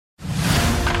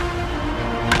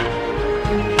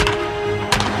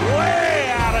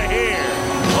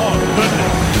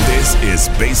is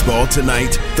Baseball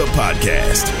Tonight, the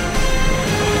podcast.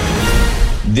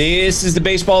 This is the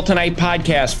Baseball Tonight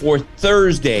podcast for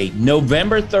Thursday,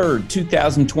 November 3rd,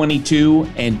 2022,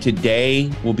 and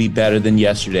today will be better than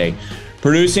yesterday.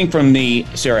 Producing from the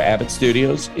Sarah Abbott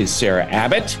Studios is Sarah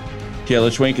Abbott. Taylor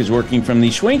Schwenk is working from the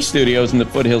Schwenk Studios in the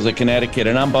foothills of Connecticut,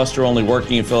 and I'm Buster Olney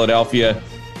working in Philadelphia.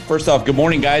 First off, good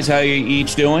morning, guys. How are you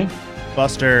each doing?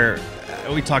 Buster,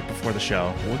 we talked before the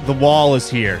show. The wall is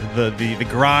here. The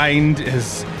grind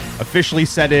is officially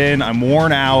set in. I'm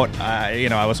worn out.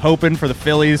 I was hoping for the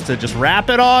Phillies to just wrap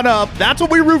it on up. That's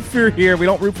what we root for here. We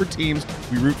don't root for teams.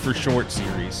 We root for short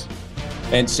series.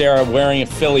 And Sarah, wearing a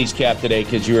Phillies cap today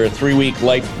because you're a 3-week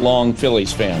lifelong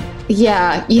Phillies fan.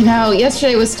 Yeah,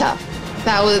 yesterday was tough.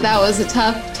 That was a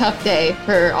tough day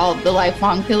for all the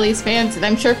lifelong Phillies fans. And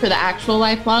I'm sure for the actual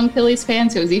lifelong Phillies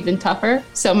fans, it was even tougher.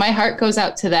 So my heart goes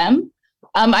out to them.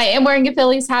 I am wearing a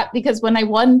Phillies hat because when I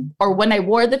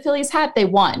wore the Phillies hat, they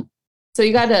won. So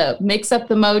you got to mix up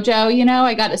the mojo,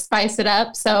 I got to spice it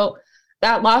up. So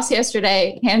that loss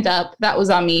yesterday, hand up, that was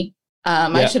on me.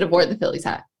 I should have wore the Phillies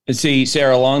hat. See,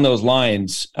 Sarah, along those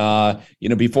lines,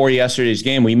 before yesterday's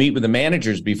game, we meet with the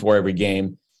managers before every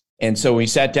game. And so we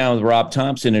sat down with Rob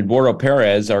Thompson, and Eduardo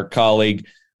Perez, our colleague,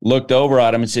 looked over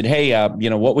at him and said, hey,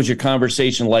 what was your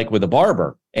conversation like with the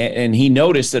barber? And he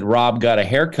noticed that Rob got a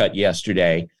haircut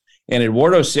yesterday. And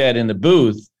Eduardo said in the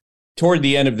booth toward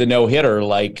the end of the no-hitter,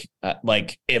 like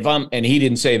if I'm, and he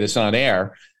didn't say this on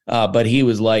air, but he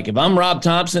was like, if I'm Rob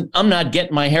Thompson, I'm not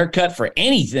getting my hair cut for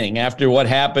anything after what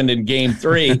happened in game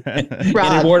 3. And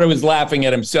Eduardo was laughing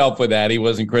at himself with that. He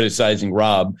wasn't criticizing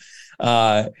Rob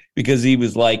because he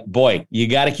was like, boy, you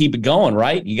got to keep it going,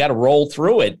 right? You got to roll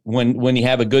through it when you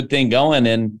have a good thing going.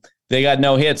 And they got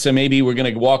no hits. So maybe we're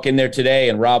going to walk in there today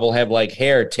and Rob will have like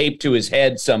hair taped to his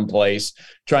head someplace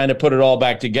trying to put it all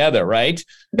back together, right?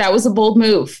 That was a bold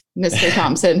move, Mr.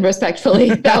 Thompson, respectfully.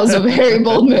 That was a very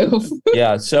bold move.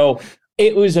 Yeah, so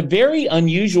it was a very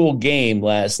unusual game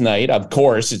last night. Of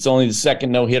course, it's only the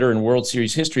second no-hitter in World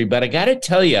Series history, but I got to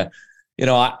tell you,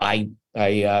 I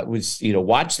was,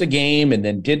 watched the game and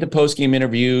then did the post-game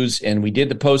interviews, and we did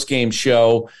the post-game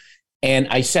show. And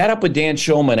I sat up with Dan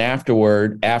Shulman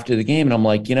after the game, and I'm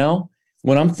like,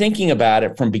 when I'm thinking about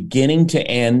it from beginning to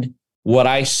end, what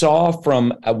I saw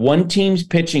from one team's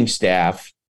pitching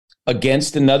staff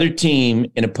against another team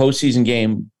in a postseason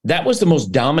game, that was the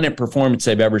most dominant performance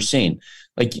I've ever seen.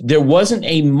 Like, there wasn't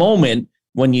a moment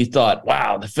when you thought,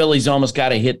 wow, the Phillies almost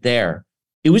got a hit there.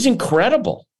 It was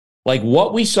incredible. Like,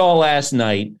 what we saw last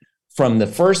night from the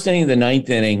first inning to the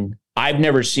ninth inning, I've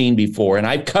never seen before. And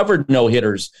I've covered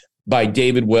no-hitters by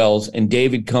David Wells and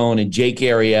David Cohn and Jake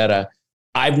Arrieta.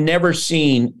 I've never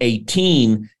seen a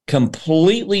team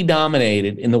completely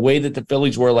dominated in the way that the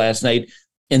Phillies were last night.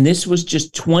 And this was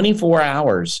just 24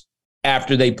 hours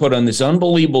after they put on this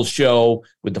unbelievable show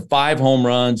with the 5 home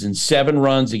runs and 7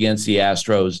 runs against the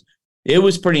Astros. It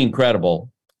was pretty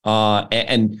incredible.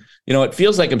 It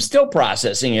feels like I'm still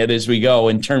processing it as we go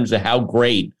in terms of how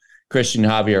great Christian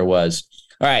Javier was.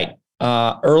 All right.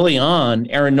 Early on,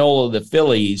 Aaron Nola of the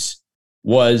Phillies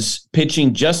was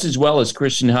pitching just as well as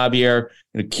Christian Javier,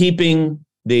 keeping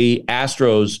the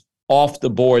Astros off the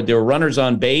board. There were runners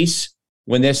on base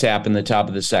when this happened, the top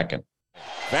of the second.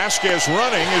 Vasquez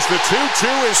running as the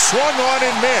 2-2 is swung on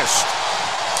and missed.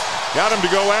 Got him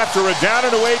to go after a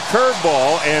down-and-away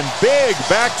curveball, and big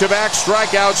back-to-back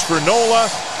strikeouts for Nola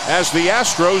as the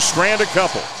Astros strand a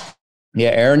couple. Yeah,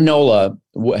 Aaron Nola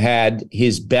had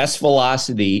his best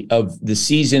velocity of the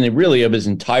season and really of his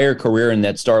entire career in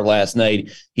that start last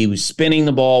night. He was spinning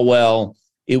the ball well.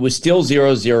 It was still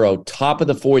 0-0, top of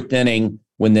the 4th inning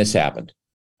when this happened.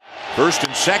 First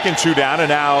and second, 2 down, and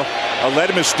now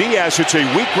Aledmus Diaz hits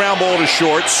a weak ground ball to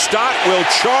short. Stott will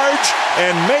charge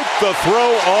and make the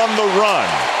throw on the run.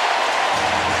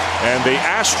 And the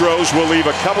Astros will leave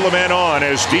a couple of men on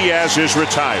as Diaz is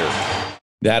retired.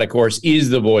 That, of course, is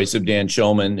the voice of Dan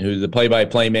Shulman, who's the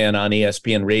play-by-play man on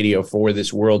ESPN Radio for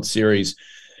this World Series.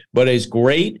 But as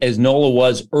great as Nola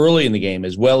was early in the game,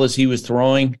 as well as he was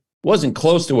throwing, wasn't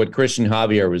close to what Christian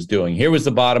Javier was doing. Here was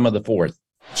the bottom of the 4th.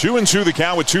 2-2 the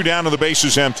count with 2 down and the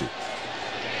bases empty.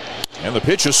 And the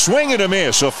pitch, a swing and a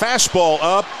miss, a fastball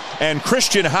up, and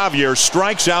Christian Javier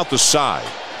strikes out the side.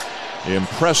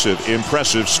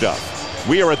 Impressive stuff.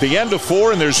 We are at the end of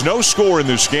 4, and there's no score in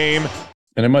this game.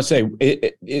 And I must say,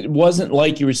 it wasn't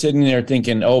like you were sitting there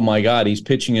thinking, oh, my God, he's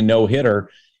pitching a no-hitter.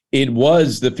 It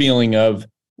was the feeling of,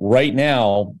 right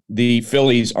now, the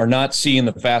Phillies are not seeing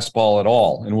the fastball at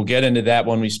all. And we'll get into that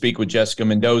when we speak with Jessica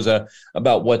Mendoza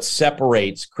about what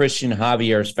separates Christian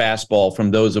Javier's fastball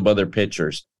from those of other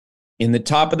pitchers. In the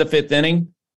top of the 5th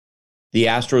inning, the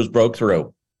Astros broke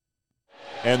through.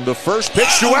 And the first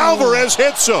pitch to Alvarez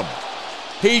hits him.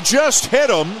 He just hit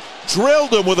him,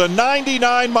 drilled him with a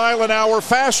 99-mile-an-hour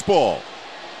fastball.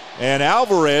 And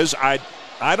Alvarez, I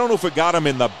don't know if it got him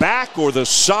in the back or the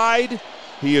side.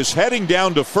 He is heading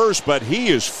down to first, but he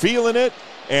is feeling it,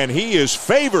 and he is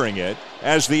favoring it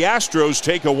as the Astros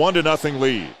take a 1-0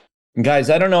 lead. Guys,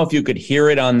 I don't know if you could hear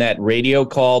it on that radio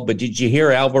call, but did you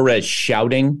hear Alvarez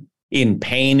shouting in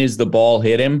pain as the ball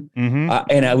hit him? Mm-hmm.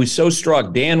 And I was so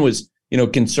struck. Dan was,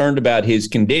 concerned about his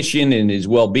condition and his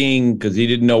well-being because he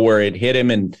didn't know where it hit him.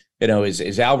 And,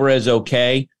 is Alvarez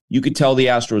okay? You could tell the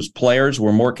Astros players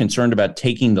were more concerned about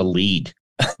taking the lead.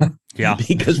 Yeah.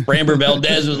 Because Framber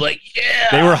Valdez was like, yeah.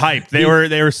 They were hyped.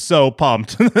 They were so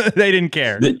pumped. They didn't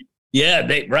care.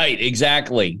 Right,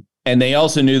 exactly. And they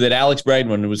also knew that Alex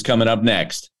Bregman was coming up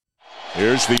next.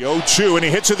 Here's the 0-2, and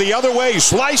he hits it the other way,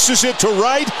 slices it to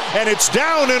right, and it's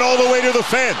down and all the way to the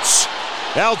fence.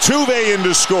 Altuve in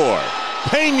to score.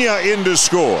 Pena in to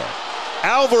score.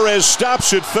 Alvarez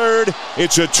stops at third.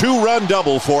 It's a 2-run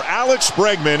double for Alex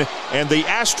Bregman, and the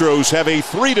Astros have a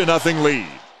 3-0 lead.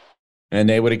 And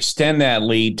they would extend that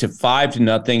lead to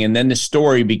 5-0. And then the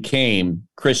story became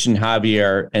Christian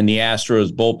Javier and the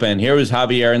Astros bullpen. Here was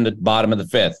Javier in the bottom of the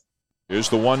fifth. Here's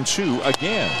the 1-2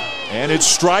 again. And it's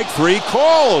strike three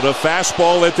called. A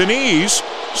fastball at the knees.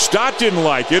 Stott didn't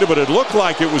like it, but it looked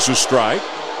like it was a strike.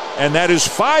 And that is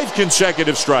 5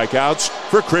 consecutive strikeouts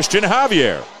for Christian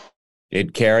Javier.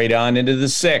 It carried on into the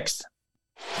sixth.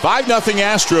 5-0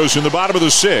 Astros in the bottom of the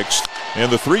sixth.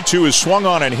 And the 3-2 is swung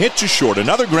on and hit to short.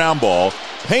 Another ground ball.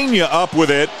 Pena up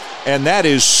with it. And that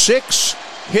is 6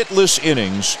 hitless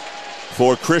innings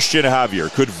for Christian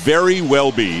Javier. Could very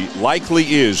well be,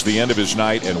 likely is, the end of his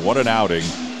night. And what an outing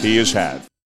he has had.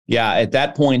 Yeah, at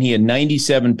that point, he had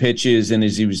 97 pitches. And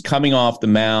as he was coming off the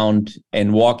mound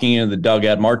and walking into the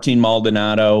dugout, Martin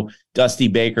Maldonado, Dusty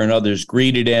Baker, and others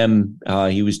greeted him.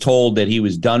 He was told that he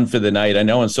was done for the night. I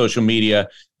know on social media,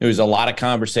 there was a lot of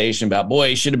conversation about, boy,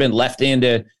 he should have been left in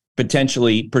to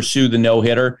potentially pursue the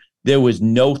no-hitter. There was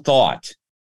no thought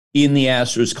in the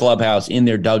Astros clubhouse, in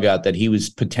their dugout, that he was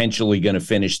potentially going to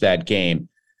finish that game.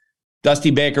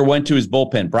 Dusty Baker went to his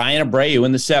bullpen. Brian Abreu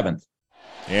in the seventh.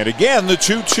 And again, the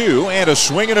 2-2 and a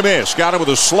swing and a miss. Got him with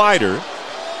a slider.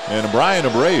 And Brian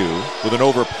Abreu with an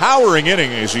overpowering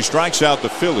inning as he strikes out the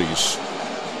Phillies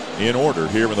in order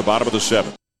here in the bottom of the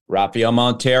seventh. Rafael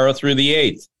Montero through the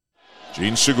eighth.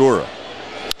 Gene Segura.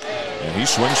 And he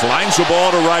swings, lines the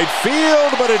ball to right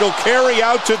field, but it'll carry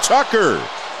out to Tucker,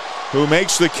 who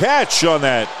makes the catch on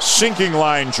that sinking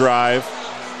line drive.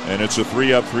 And it's a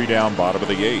 3-up, 3-down, bottom of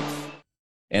the eighth.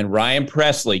 And Ryan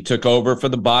Presley took over for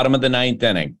the bottom of the ninth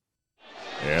inning.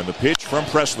 And the pitch from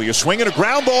Presley, a swing and a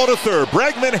ground ball to third.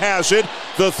 Bregman has it,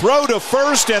 the throw to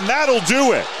first, and that'll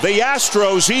do it. The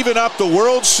Astros even up the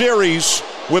World Series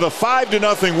with a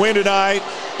 5-0 win tonight,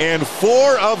 and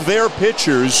 4 of their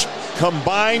pitchers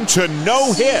combined to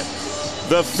no-hit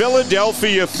the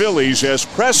Philadelphia Phillies as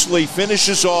Presley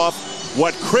finishes off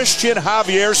what Christian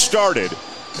Javier started.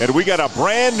 And we got a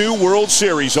brand new World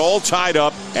Series all tied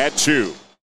up at 2.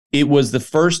 It was the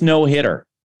first no-hitter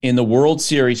in the World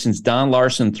Series since Don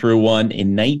Larson threw one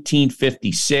in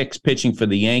 1956, pitching for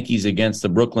the Yankees against the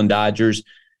Brooklyn Dodgers.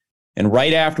 And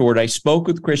right afterward, I spoke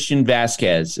with Christian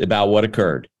Vasquez about what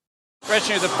occurred.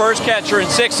 Christian, you're the first catcher in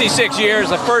 66 years,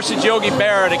 the first since Yogi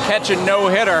Berra to catch a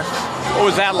no-hitter. What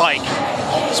was that like?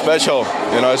 Special,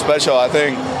 special. I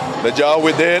think the job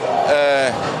we did,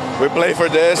 we played for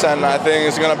this, and I think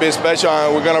it's going to be special,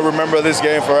 and we're going to remember this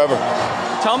game forever.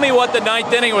 Tell me what the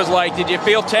ninth inning was like. Did you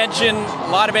feel tension, a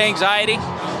lot of anxiety?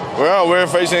 Well, we're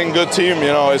facing a good team.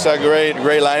 It's a great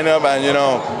lineup,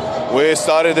 and, we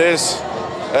started this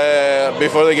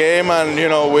before the game, and,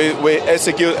 we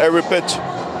execute every pitch.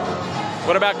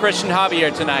 What about Christian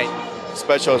Javier tonight?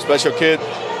 Special kid.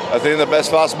 I think the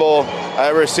best fastball I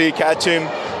ever see catching.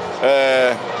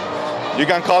 You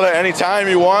can call it any time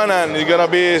you want, and you're going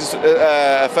to be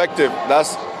effective.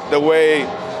 That's the way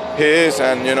he is,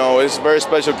 and, he's a very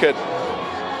special kid.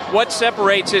 What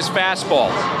separates his fastball?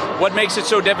 What makes it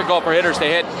so difficult for hitters to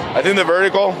hit? I think the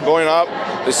vertical going up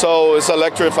it's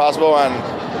electric fastball, and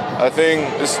I think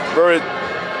it's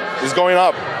going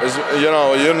up.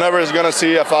 You're never going to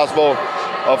see a fastball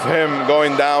of him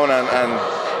going down, and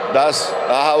that's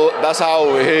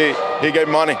how he get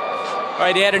money. All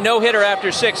right, he had a no-hitter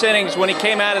after 6 innings. When he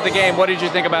came out of the game, what did you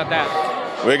think about that?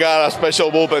 We got a special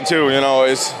bullpen too.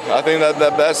 I think that the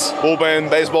best bullpen in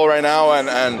baseball right now,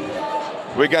 and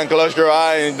we can close your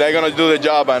eye and they're gonna do the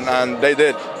job, and they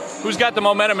did. Who's got the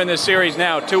momentum in this series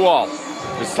now? 2-all.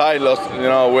 It's tight.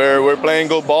 We're playing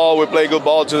good ball. We play good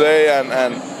ball today,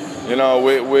 and you know,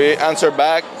 we answered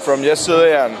back from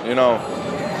yesterday, and you know,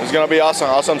 it's gonna be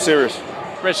awesome series.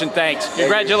 Christian, thanks.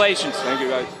 Congratulations. Thank you,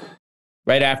 guys.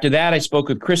 Right after that, I spoke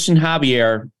with Christian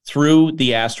Javier through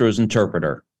the Astros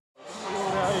interpreter.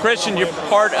 Christian, you're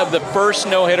part of the first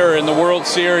no-hitter in the World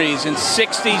Series in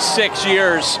 66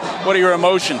 years. What are your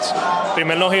emotions?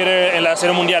 Primer no-hitter en la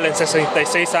Serie Mundial en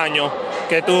 66 años.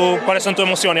 ¿Cuáles son tus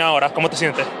emociones ahora? ¿Cómo te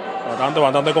sientes?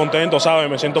 Bastante contento, ¿sabes?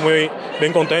 Me siento muy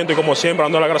bien contento y como siempre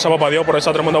dando las gracias a Papá Dios por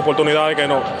esa tremenda oportunidad que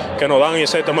nos dan y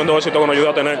ese tremendo éxito que nos ayuda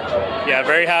a tener. Yeah,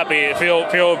 very happy.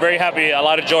 Feel very happy. A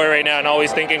lot of joy right now, and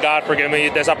always thanking God for giving me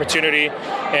this opportunity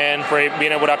and for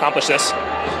being able to accomplish this.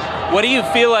 What do you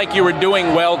feel like you were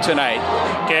doing well tonight?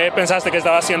 ¿Qué pensaste que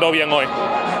estaba haciendo bien hoy?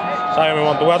 ¿Sabes? Me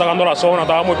mantuve atacando la zona,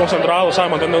 estaba muy concentrado, ¿sabes?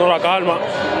 Manteniendo la calma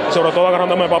y sobre todo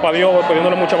agarrándome a Papá Dios,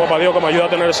 pidiéndole mucho a Papá Dios que me ayude a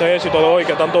tener ese éxito de hoy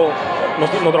que tanto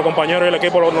nuestro compañero y el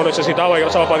equipo lo necesitaba y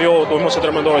gracias a Papá Dios tuvimos ese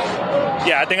tremendo éxito.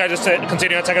 Yeah, I think I just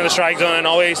continue attacking the strike zone and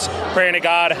always praying to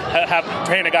God,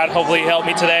 hopefully help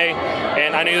me today.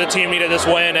 And I knew the team needed this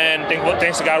win, and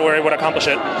thanks to God we were able to accomplish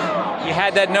it. You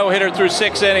had that no-hitter through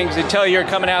 6 innings. They tell you you're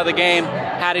coming out of the game.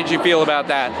 How did you feel about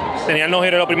that? Tenía el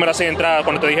no-hitter la primera 6 entradas.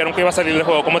 Cuando te dijeron que iba a salir del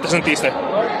juego, ¿cómo te sentiste?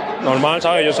 Normal,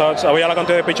 ¿sabes? Yo sabía la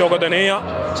cantidad de picheo que tenía,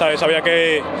 ¿sabes? Sabía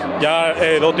que ya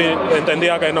Doty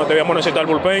entendía que nos debíamos necesitar el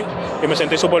bullpen y me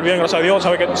sentí súper bien, gracias a Dios.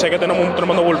 Sé que tenemos un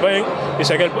tremendo bullpen y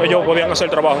sé que ellos podían hacer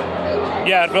el trabajo.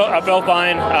 Yeah, I felt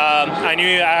fine. I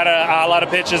knew I had a lot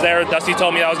of pitches there. Dusty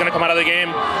told me I was going to come out of the game.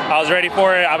 I was ready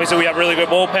for it. Obviously, we have really good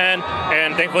bullpen,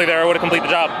 and thankfully they were able to complete the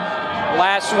job.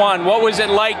 Last one. What was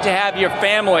it like to have your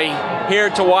family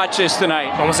here to watch this tonight?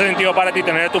 ¿Cómo se sintió para ti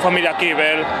tener tu familia aquí,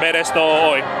 ver esto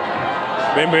hoy?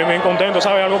 Bien contento,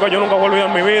 ¿sabes? Algo que yo nunca voy a olvidar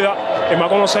en mi vida. Y más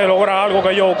cuando se logra algo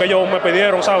que ellos me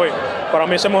pidieron, ¿sabes? Para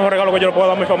mí ese es el mejor regalo que yo le puedo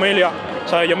dar a mi familia.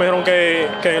 ¿Sabes? Ellos me dijeron que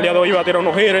en el día de hoy iba a tirar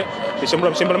unos gires. Y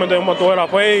simplemente yo mantuve la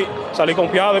fe, salí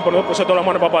confiado y puse todas las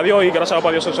manos para Papá Dios. Y gracias a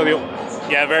Papá Dios sucedió.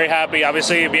 Yeah, very happy.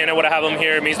 Obviously, being able to have them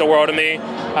here means the world to me.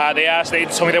 They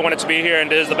told me they wanted to be here, and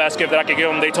this is the best gift that I could give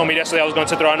them. They told me yesterday I was going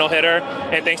to throw a no-hitter,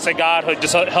 and thanks to God, I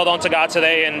just held on to God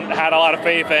today and had a lot of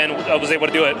faith, and I was able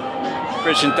to do it.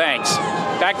 Christian, thanks.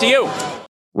 Back to you.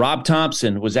 Rob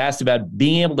Thompson was asked about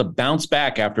being able to bounce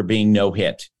back after being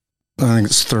no-hit. I think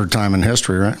it's third time in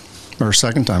history, right? Or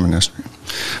second time in history.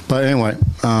 But anyway,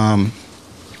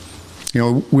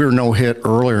 we were no-hit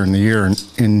earlier in the year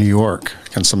in New York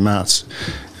against the Mets,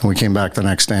 and we came back the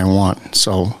next day and won.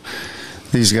 So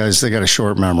these guys, they got a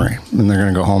short memory, and they're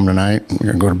going to go home tonight, and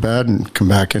they're going to go to bed and come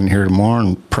back in here tomorrow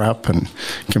and prep and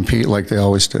compete like they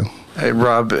always do. Hey,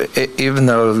 Rob, even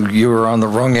though you were on the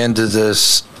wrong end of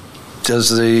this, does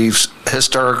the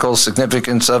historical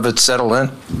significance of it settle in?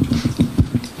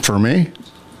 For me?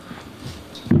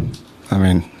 I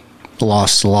mean,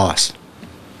 loss to loss.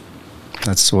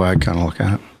 That's the way I kind of look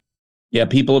at it. Yeah,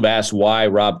 people have asked why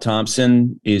Rob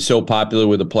Thompson is so popular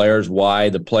with the players, why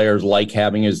the players like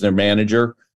having him as their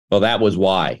manager. Well, that was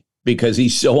why, because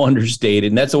he's so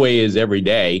understated, and that's the way he is every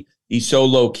day. He's so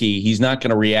low-key. He's not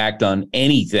going to react on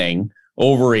anything,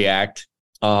 overreact.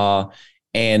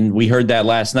 And we heard that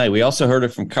last night. We also heard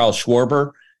it from Kyle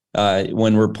Schwarber.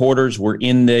 When reporters were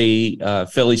in the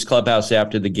Phillies clubhouse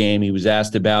after the game, he was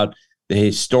asked about the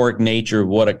historic nature of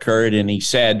what occurred, and he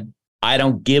said, I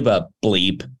don't give a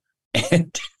bleep.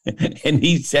 And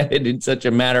he said it in such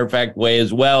a matter-of-fact way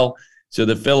as well. So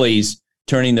the Phillies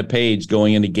turning the page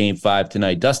going into Game 5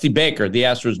 tonight. Dusty Baker, the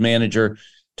Astros manager,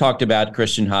 talked about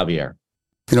Christian Javier.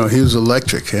 He was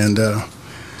electric, and,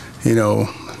 he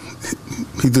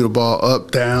threw the ball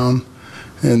up, down,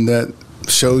 and that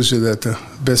shows you that the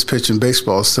best pitch in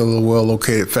baseball is still a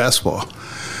well-located fastball.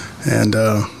 And,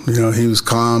 he was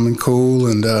calm and cool,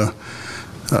 and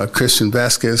Christian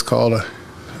Vasquez called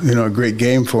a great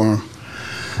game for him.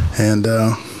 And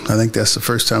I think that's the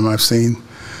first time I've seen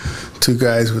two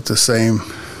guys with the same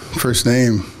first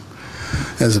name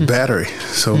as a battery.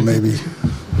 So maybe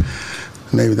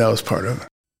that was part of it.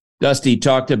 Dusty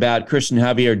talked about Christian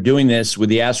Javier doing this with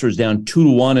the Astros down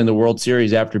 2-1 in the World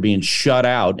Series after being shut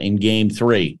out in Game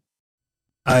 3.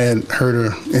 I had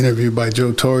heard an interview by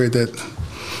Joe Torre that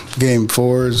Game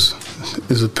 4 is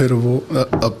a pivotal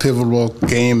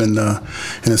game in a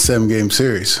 7-game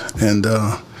series, and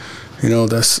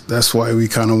that's why we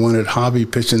kind of wanted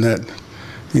Javi pitching that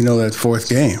fourth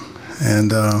game,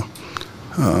 and the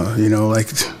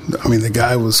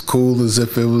guy was cool as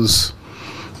if it was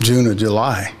June or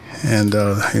July. And,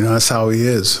 that's how he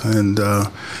is. And I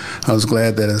was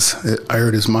glad that I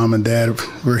heard his mom and dad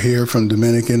were here from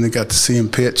Dominican. They got to see him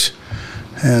pitch.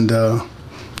 And,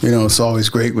 it's always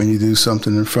great when you do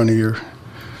something in front of your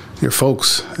your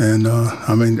folks. And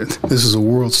I mean, this is a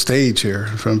world stage here.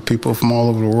 From people from all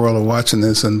over the world are watching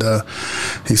this, and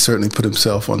he certainly put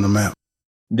himself on the map.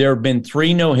 There have been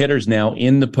 3 no-hitters now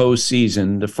in the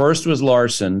postseason. The first was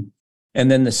Larson,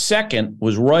 and then the second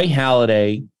was Roy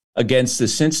Halladay against the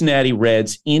Cincinnati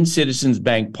Reds in Citizens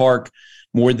Bank Park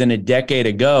more than a decade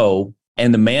ago.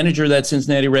 And the manager of that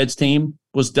Cincinnati Reds team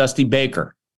was Dusty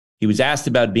Baker. He was asked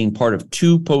about being part of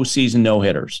 2 postseason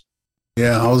no-hitters.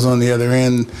 Yeah, I was on the other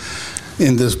end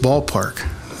in this ballpark.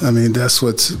 I mean, that's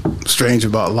what's strange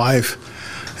about life.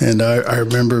 And I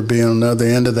remember being on the other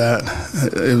end of that.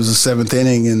 It was the 7th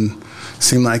inning, and it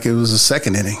seemed like it was the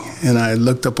 2nd inning. And I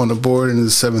looked up on the board in the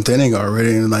 7th inning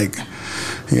already, and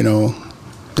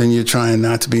then you're trying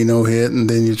not to be no hit, and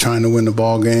then you're trying to win the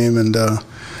ball game. And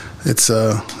that's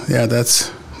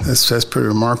pretty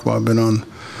remarkable. I've been on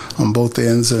both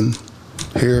ends and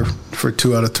here for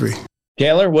 2 out of 3.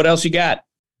 Taylor, what else you got?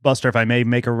 Buster, if I may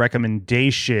make a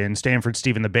recommendation, Stanford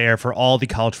Stephen the Bear, for all the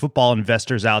college football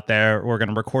investors out there. We're going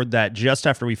to record that just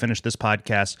after we finish this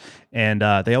podcast, and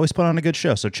they always put on a good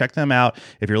show, so check them out.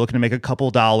 If you're looking to make a couple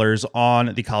dollars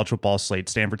on the college football slate,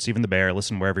 Stanford Stephen the Bear,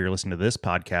 listen wherever you're listening to this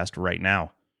podcast right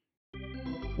now.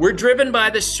 We're driven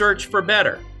by the search for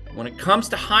better. When it comes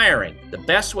to hiring, the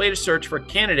best way to search for a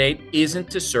candidate isn't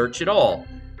to search at all.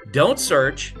 Don't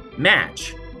search,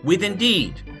 match with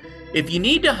Indeed. If you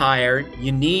need to hire,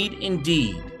 you need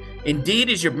Indeed. Indeed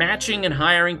is your matching and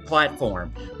hiring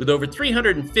platform. With over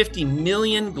 350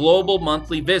 million global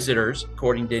monthly visitors,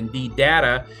 according to Indeed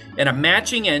data, and a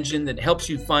matching engine that helps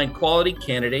you find quality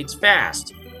candidates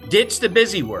fast. Ditch the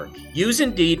busy work. Use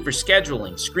Indeed for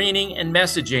scheduling, screening, and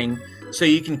messaging so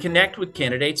you can connect with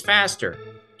candidates faster.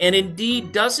 And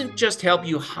Indeed doesn't just help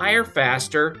you hire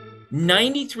faster.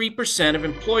 93% of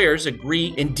employers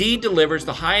agree Indeed delivers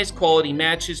the highest quality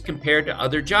matches compared to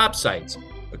other job sites,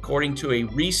 according to a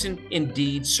recent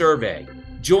Indeed survey.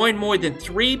 Join more than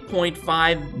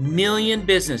 3.5 million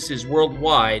businesses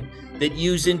worldwide that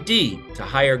use Indeed to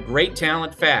hire great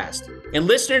talent fast. And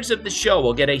listeners of the show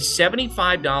will get a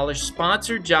 $75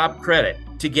 sponsored job credit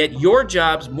to get your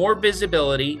jobs more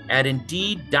visibility at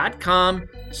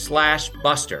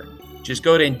Indeed.com/Buster. Just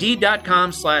go to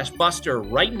Indeed.com/Buster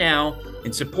right now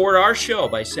and support our show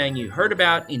by saying you heard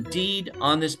about Indeed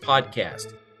on this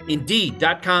podcast.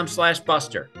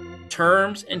 Indeed.com/Buster.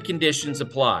 Terms and conditions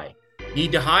apply.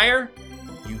 Need to hire?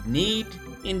 You need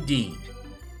Indeed.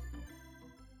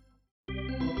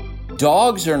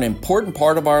 Dogs are an important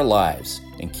part of our lives,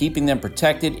 and keeping them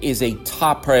protected is a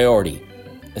top priority,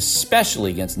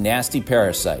 especially against nasty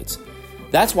parasites.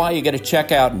 That's why you got to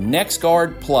check out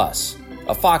NexGard Plus,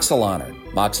 Afoxolaner,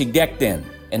 Moxidectin,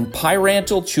 and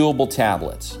Pyrantel chewable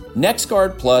tablets.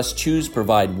 NexGard Plus chews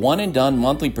provide one-and-done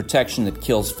monthly protection that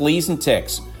kills fleas and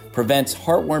ticks, prevents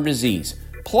heartworm disease.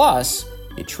 Plus,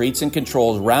 it treats and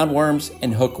controls roundworms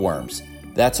and hookworms.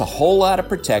 That's a whole lot of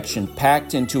protection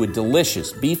packed into a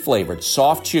delicious beef-flavored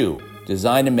soft chew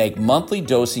designed to make monthly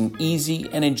dosing easy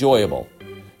and enjoyable.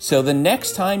 So the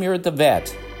next time you're at the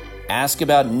vet, ask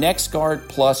about NexGard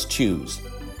Plus chews.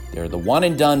 They're the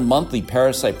one-and-done monthly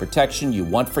parasite protection you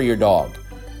want for your dog.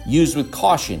 Used with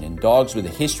caution in dogs with a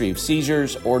history of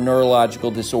seizures or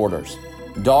neurological disorders.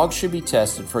 Dogs should be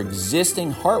tested for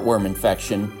existing heartworm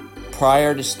infection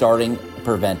prior to starting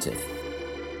preventive.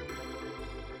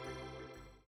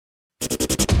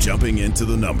 Jumping into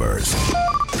the numbers.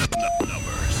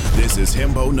 This is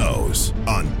Hembo Knows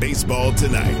on Baseball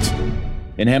Tonight.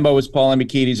 And Hembo is Paul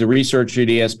Amikid. He's a researcher at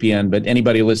ESPN, but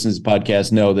anybody who listens to this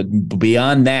podcast know that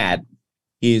beyond that,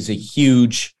 he is a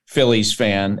huge Phillies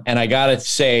fan. And I got to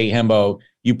say, Hembo,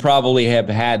 you probably have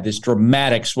had this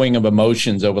dramatic swing of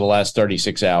emotions over the last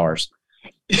 36 hours.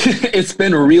 It's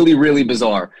been really, really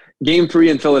bizarre. Game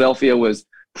 3 in Philadelphia was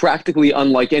practically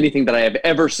unlike anything that I have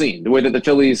ever seen. The way that the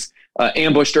Phillies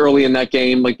ambushed early in that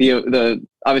game, like the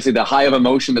obviously the high of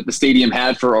emotion that the stadium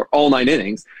had for all 9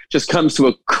 innings, just comes to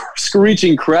a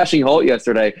screeching, crashing halt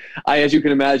yesterday. As you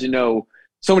can imagine, know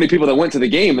so many people that went to the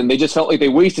game, and they just felt like they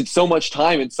wasted so much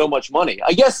time and so much money.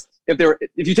 I guess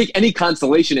if you take any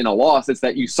consolation in a loss, it's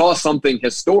that you saw something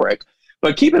historic.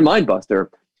 But keep in mind,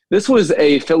 Buster, this was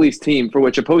a Phillies team for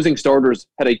which opposing starters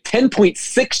had a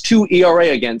 10.62 ERA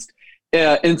against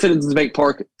in Citizens Bank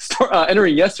Park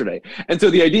entering yesterday. And so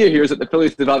the idea here is that the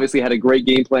Phillies have obviously had a great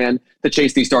game plan to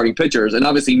chase these starting pitchers, and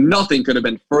obviously nothing could have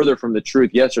been further from the truth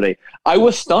yesterday. I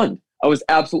was stunned. I was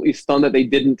absolutely stunned that they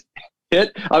didn't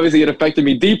hit. Obviously, it affected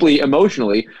me deeply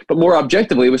emotionally, but more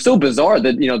objectively, it was so bizarre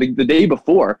that, the day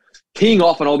before, teeing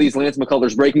off on all these Lance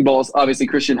McCullers breaking balls, obviously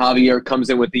Christian Javier comes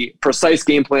in with the precise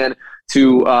game plan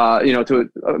to a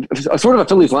sort of a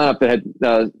Phillies lineup that had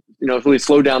really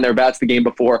slowed down their bats the game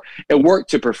before. It worked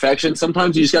to perfection.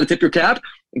 Sometimes you just got to tip your cap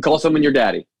and call someone your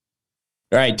daddy.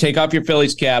 All right, take off your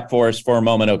Phillies cap for us for a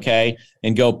moment, okay?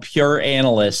 And go pure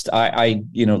analyst. I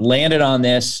landed on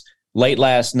this late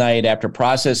last night after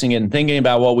processing it and thinking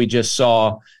about what we just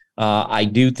saw. I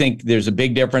do think there's a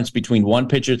big difference between one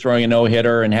pitcher throwing a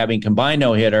no-hitter and having combined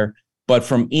no-hitter. But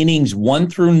from innings 1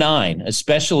 through 9,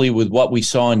 especially with what we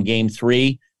saw in Game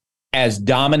 3, as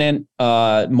dominant,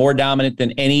 more dominant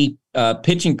than any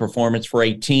pitching performance for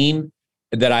a team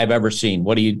that I've ever seen.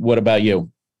 What about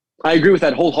you? I agree with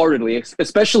that wholeheartedly,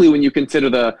 especially when you consider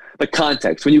the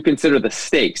context, when you consider the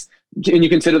stakes, and you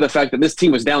consider the fact that this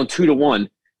team was down 2-1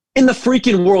 in the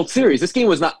freaking World Series. This game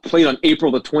was not played on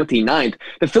April the 29th.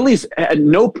 The Phillies at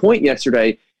no point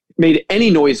yesterday made any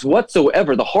noise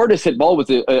whatsoever. The hardest hit ball was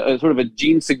a sort of a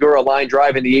Gene Segura line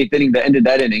drive in the 8th inning that ended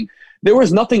that inning. There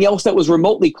was nothing else that was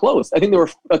remotely close. I think there were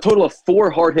a total of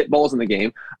 4 hard hit balls in the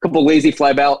game, a couple lazy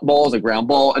fly balls, a ground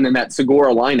ball, and then that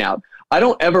Segura line out.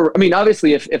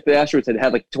 Obviously, if the Astros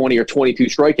had like 20 or 22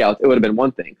 strikeouts, it would have been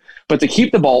one thing. But to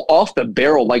keep the ball off the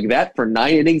barrel like that for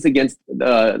 9 innings against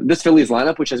this Phillies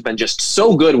lineup, which has been just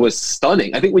so good, was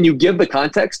stunning. I think when you give the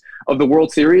context of the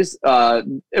World Series,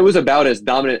 it was about as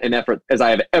dominant an effort as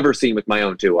I have ever seen with my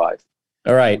own 2 eyes.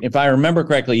 All right. If I remember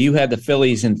correctly, you had the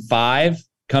Phillies in 5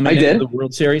 coming into the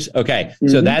World Series? Okay,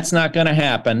 so that's not going to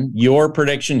happen. Your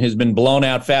prediction has been blown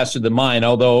out faster than mine,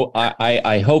 although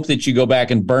I hope that you go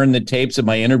back and burn the tapes of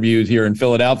my interviews here in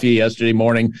Philadelphia yesterday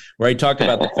morning where I talked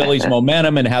about the Phillies'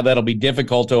 momentum and how that'll be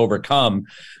difficult to overcome.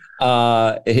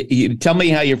 Tell me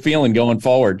how you're feeling going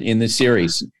forward in this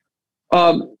series.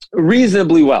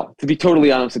 Reasonably well, to be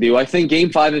totally honest with you. I think Game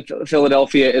 5 in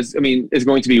Philadelphia is going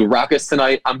to be raucous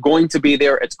tonight. I'm going to be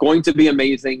there. It's going to be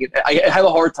amazing. I have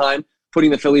a hard time putting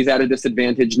the Phillies at a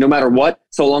disadvantage no matter what,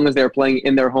 so long as they're playing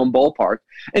in their home ballpark.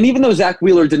 And even though Zach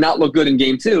Wheeler did not look good in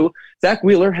Game 2, Zach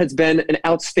Wheeler has been an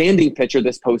outstanding pitcher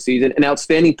this postseason, an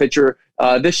outstanding pitcher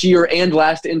this year and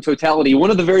last in totality.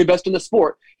 One of the very best in the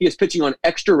sport. He is pitching on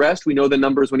extra rest. We know the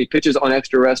numbers when he pitches on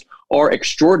extra rest are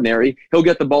extraordinary. He'll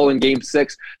get the ball in Game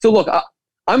 6. So look,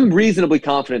 I'm reasonably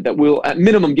confident that we'll at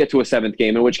minimum get to a 7th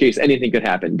game, in which case anything could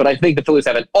happen. But I think the Phillies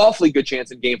have an awfully good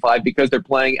chance in Game 5 because they're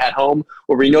playing at home,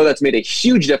 where we know that's made a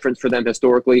huge difference for them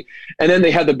historically. And then they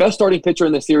have the best starting pitcher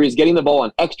in the series getting the ball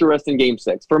on extra rest in Game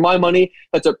 6. For my money,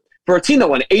 for a team that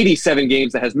won 87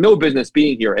 games that has no business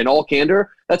being here, in all candor,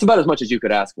 that's about as much as you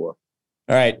could ask for.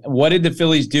 All right. What did the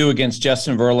Phillies do against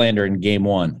Justin Verlander in Game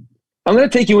 1? I'm going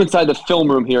to take you inside the film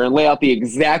room here and lay out the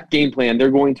exact game plan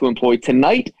they're going to employ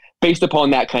tonight based upon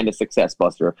that kind of success,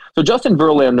 Buster. So Justin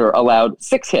Verlander allowed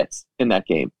 6 hits in that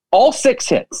game. All 6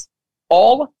 hits.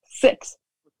 All 6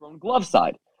 were thrown glove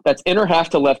side. That's inner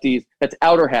half to lefties. That's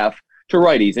outer half to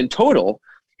righties. In total,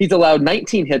 he's allowed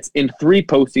 19 hits in 3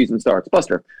 postseason starts.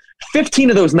 Buster, 15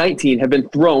 of those 19 have been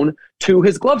thrown to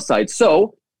his glove side.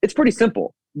 So it's pretty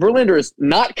simple. Verlander is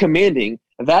not commanding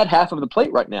that half of the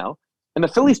plate right now, and the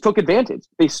Phillies took advantage.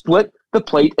 They split the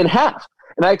plate in half.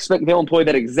 And I expect they'll employ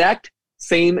that exact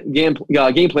same game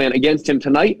plan against him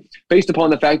tonight, based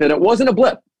upon the fact that it wasn't a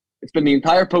blip. It's been the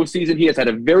entire postseason. He has had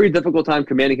a very difficult time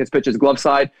commanding his pitches glove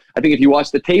side. I think if you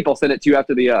watch the tape, I'll send it to you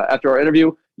after our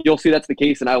interview, you'll see that's the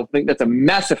case, and I think that's a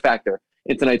massive factor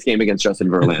in tonight's game against Justin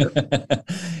Verlander.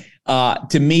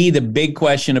 To me, the big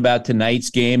question about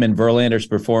tonight's game and Verlander's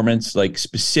performance, like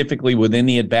specifically within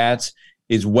the at-bats,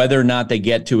 is whether or not they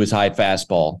get to his high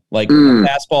fastball. Like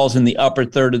fastball's in the upper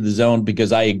third of the zone,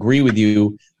 because I agree with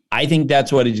you. I think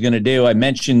that's what he's going to do. I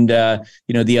mentioned,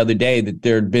 the other day that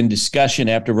there had been discussion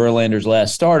after Verlander's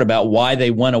last start about why they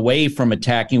went away from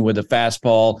attacking with a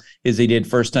fastball as they did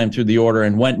first time through the order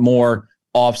and went more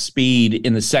off speed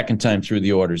in the second time through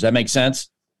the order. Does that make sense?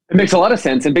 It makes a lot of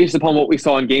sense. And based upon what we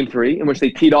saw in Game 3, in which they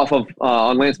teed off of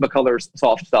on Lance McCullers'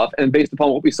 soft stuff, and based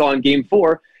upon what we saw in Game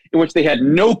 4, in which they had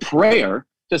no prayer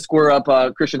to square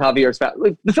up Christian Javier's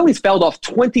fastball. The Phillies fouled off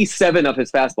 27 of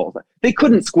his fastballs. They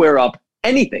couldn't square up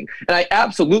anything. And I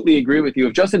absolutely agree with you.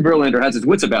 If Justin Verlander has his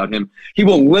wits about him, he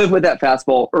will live with that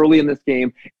fastball early in this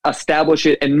game, establish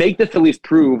it, and make the Phillies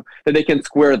prove that they can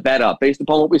square that up based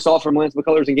upon what we saw from Lance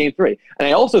McCullers in Game 3. And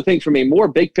I also think from a more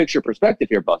big picture perspective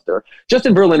here, Buster,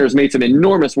 Justin Verlander has made some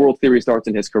enormous World Series starts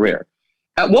in his career.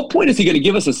 At what point is he going to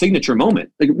give us a signature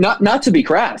moment? Like, not to be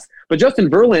crass, but Justin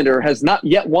Verlander has not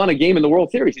yet won a game in the World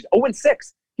Series. He's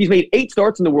 0-6. He's made 8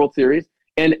 starts in the World Series,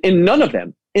 and in none of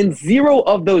them, in 0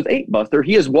 of those 8, Buster,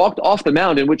 he has walked off the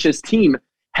mound in which his team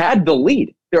had the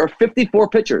lead. There are 54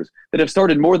 pitchers that have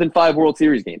started more than 5 World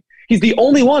Series games. He's the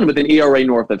only one with an ERA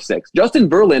north of 6. Justin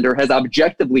Verlander has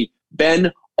objectively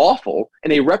been awful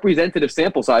in a representative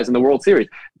sample size in the World Series.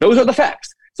 Those are the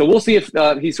facts. So we'll see if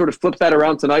he sort of flips that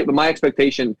around tonight. But my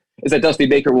expectation is that Dusty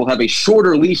Baker will have a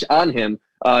shorter leash on him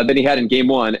than he had in game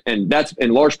one. And that's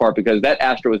in large part because that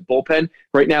Astros bullpen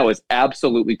right now is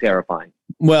absolutely terrifying.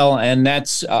 Well, and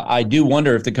that's I do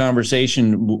wonder if the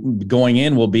conversation going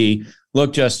in will be,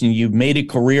 look, Justin, you've made a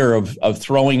career of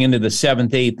throwing into the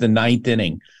 7th, 8th, and 9th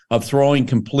inning, of throwing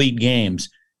complete games.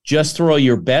 Just throw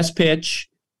your best pitch,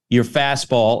 your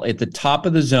fastball at the top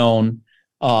of the zone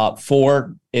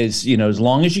for as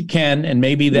long as you can, and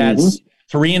maybe that's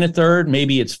 3 1/3,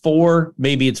 maybe it's 4,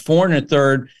 maybe it's 4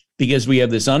 1/3, because we have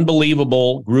this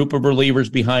unbelievable group of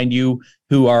relievers behind you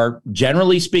who are,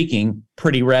 generally speaking,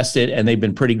 pretty rested, and they've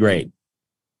been pretty great.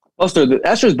 Also, the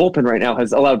Astros bullpen right now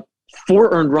has allowed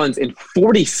 4 earned runs in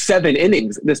 47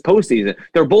 innings this postseason.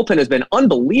 Their bullpen has been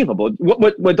unbelievable.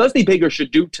 What Dusty Baker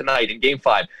should do tonight in Game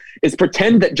 5 is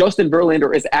pretend that Justin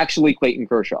Verlander is actually Clayton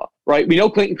Kershaw, right? We know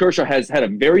Clayton Kershaw has had a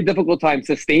very difficult time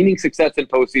sustaining success in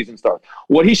postseason starts.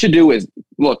 What he should do is,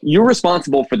 look, you're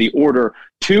responsible for the order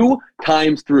 2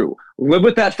 times through. Live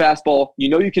with that fastball. You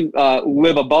know you can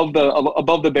live above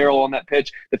the barrel on that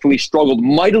pitch. The Phillies struggled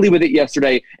mightily with it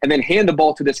yesterday, and then hand the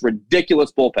ball to this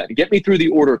ridiculous bullpen. Get me through the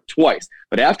order twice.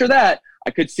 But after that, I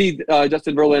could see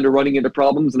Justin Verlander running into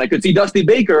problems, and I could see Dusty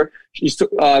Baker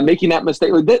making that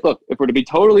mistake. Look, if we're to be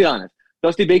totally honest,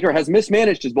 Dusty Baker has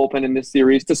mismanaged his bullpen in this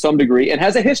series to some degree and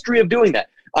has a history of doing that.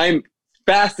 I'm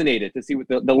fascinated to see what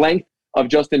the length of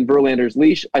Justin Verlander's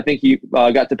leash. I think he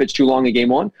got to pitch too long in Game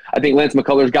 1. I think Lance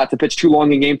McCullers got to pitch too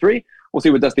long in Game 3. We'll see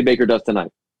what Dusty Baker does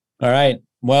tonight. All right.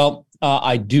 Well,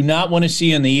 I do not want to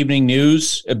see in the evening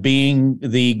news being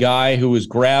the guy who was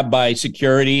grabbed by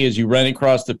security as you ran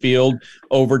across the field,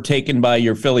 overtaken by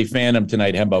your Philly Phantom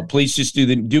tonight, Hembo. Please just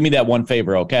do me that one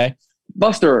favor, okay?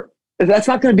 Buster, that's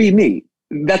not going to be me.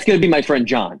 That's going to be my friend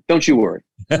John. Don't you worry.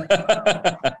 All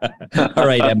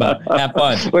right, Hembo. Have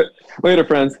fun. Later,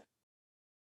 friends.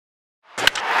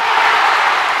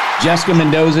 Jessica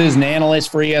Mendoza is an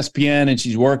analyst for ESPN, and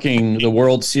she's working the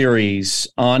World Series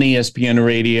on ESPN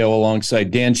Radio alongside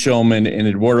Dan Shulman and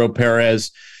Eduardo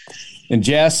Perez. And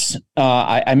Jess,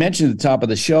 I mentioned at the top of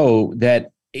the show that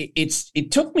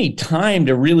it took me time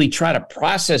to really try to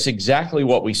process exactly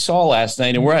what we saw last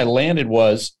night, and where I landed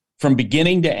was, from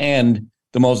beginning to end,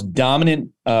 the most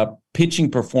dominant pitching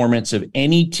performance of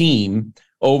any team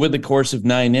over the course of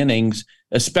 9 innings,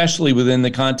 especially within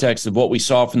the context of what we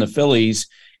saw from the Phillies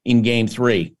in Game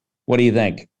 3. What do you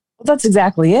think? Well, that's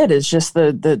exactly it. It's just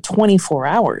the 24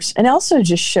 hours. And it also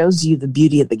just shows you the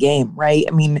beauty of the game, right?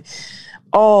 I mean,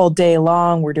 all day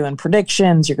long, we're doing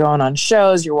predictions, you're going on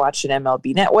shows, you're watching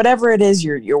MLB Net, whatever it is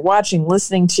you're watching,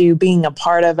 listening to, being a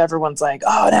part of. Everyone's like,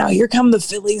 oh, now here come the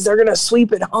Phillies. They're going to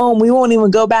sweep it home. We won't even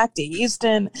go back to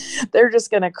Houston. They're just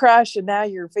going to crush. And now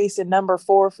you're facing number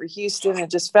 4 for Houston.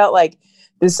 It just felt like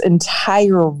this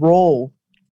entire role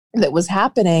that was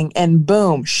happening, and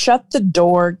boom, shut the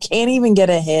door, can't even get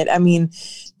a hit. I mean,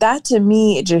 that to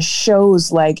me, it just shows,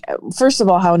 like, first of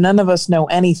all, how none of us know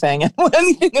anything and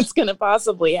anything that's going to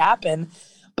possibly happen,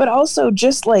 but also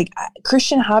just like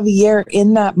Christian Javier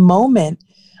in that moment,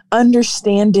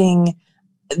 understanding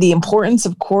the importance,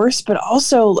 of course, but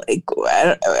also like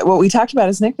what we talked about,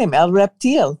 his nickname, El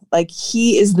Reptil. Like,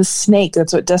 he is the snake.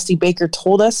 That's what Dusty Baker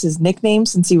told us, his nickname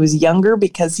since he was younger,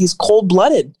 because he's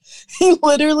cold-blooded. He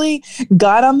literally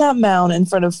got on that mound in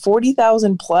front of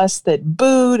 40,000 plus that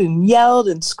booed and yelled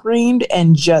and screamed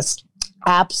and just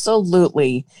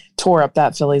absolutely tore up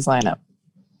that Phillies lineup.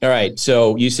 All right.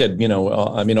 So you said,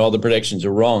 all the predictions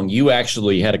are wrong. You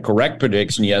actually had a correct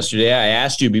prediction yesterday. I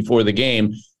asked you before the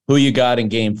game who you got in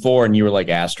Game 4, and you were like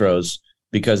Astros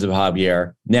because of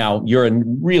Javier. Now, you're a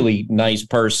really nice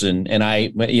person, and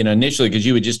I, initially, because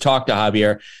you would just talk to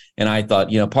Javier, and I thought,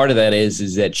 part of that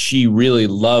is that she really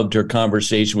loved her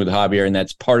conversation with Javier, and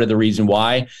that's part of the reason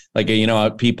why. Like,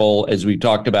 people, as we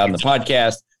talked about in the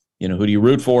podcast, who do you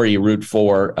root for? You root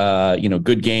for,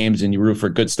 good games, and you root for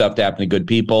good stuff to happen to good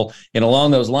people. And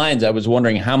along those lines, I was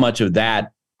wondering how much of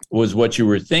that was what you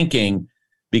were thinking,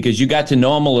 because you got to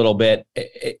know him a little bit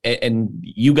and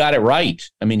you got it right.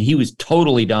 I mean, he was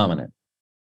totally dominant.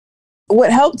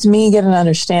 What helped me get an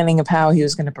understanding of how he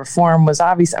was going to perform was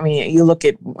obvious. I mean, you look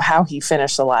at how he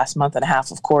finished the last month and a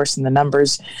half, of course, and the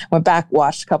numbers. Went back,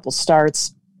 watched a couple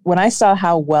starts. When I saw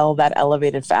how well that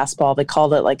elevated fastball, they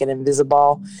called it like an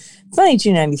invisiball. It's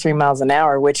 92, 93 miles an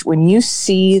hour, which when you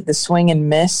see the swing and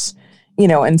miss,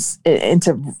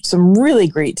 into some really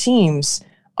great teams,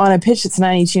 on a pitch that's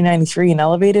 92, 93 and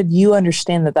elevated, you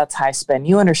understand that that's high spin.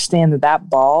 You understand that that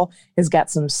ball has got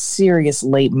some serious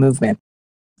late movement.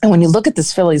 And when you look at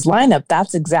this Phillies lineup,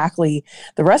 that's exactly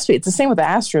the recipe. It's the same with the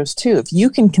Astros, too. If you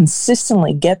can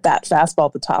consistently get that fastball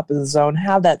at the top of the zone,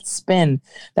 have that spin,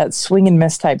 that swing and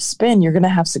miss type spin, you're going to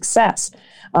have success.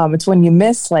 It's when you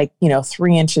miss 3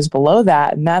 inches below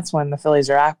that, and that's when the Phillies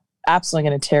are absolutely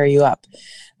going to tear you up.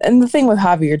 And the thing with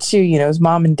Javier, too, his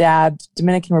mom and dad,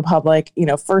 Dominican Republic,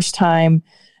 first time,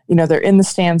 they're in the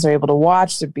stands, they're able to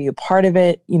watch, to be a part of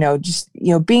it,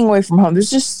 being away from home. There's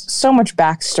just so much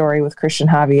backstory with Christian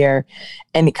Javier,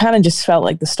 and it kind of just felt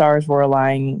like the stars were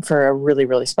aligning for a really,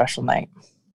 really special night.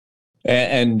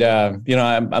 And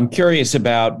I'm curious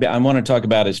about, I want to talk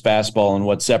about his fastball and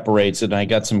what separates it. And I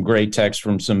got some great texts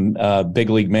from some big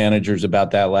league managers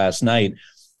about that last night.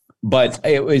 But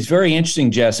it was very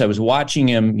interesting, Jess. I was watching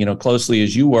him, closely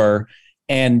as you were,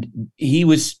 and he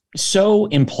was so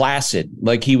implacid,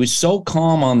 like he was so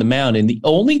calm on the mound. And the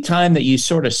only time that you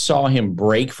sort of saw him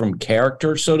break from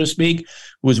character, so to speak,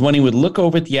 was when he would look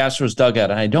over at the Astros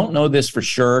dugout. And I don't know this for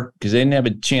sure because they didn't have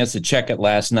a chance to check it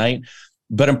last night,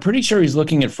 but I'm pretty sure he's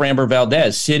looking at Framber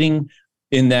Valdez sitting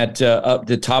in that up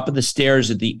the top of the stairs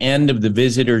at the end of the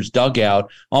visitors' dugout,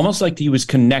 almost like he was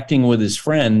connecting with his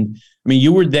friend. I mean,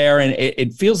 you were there, and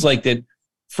it feels like that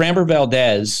Framber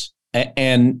Valdez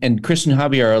and Christian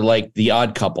Javier are like the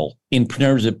odd couple in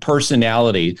terms of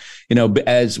personality.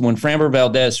 As when Framber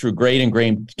Valdez threw great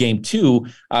in game 2,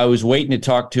 I was waiting to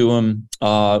talk to him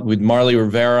with Marley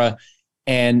Rivera,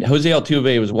 and Jose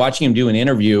Altuve was watching him do an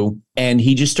interview, and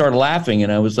he just started laughing,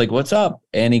 and I was like, "What's up?"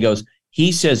 And he goes,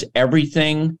 he says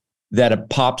everything that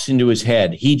pops into his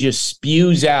head. He just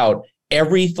spews out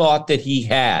every thought that he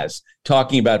has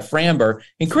talking about Framber,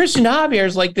 and Christian Javier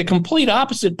is like the complete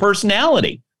opposite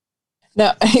personality.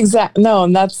 No, exactly. No,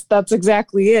 and that's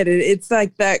exactly it. It's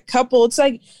like that couple. It's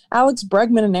like Alex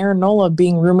Bregman and Aaron Nola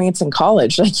being roommates in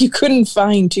college. Like you couldn't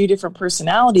find two different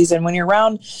personalities. And when you're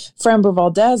around Framber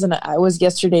Valdez, and I was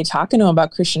yesterday talking to him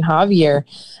about Christian Javier,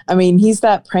 I mean, he's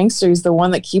that prankster. He's the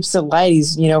one that keeps it light.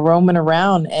 He's, roaming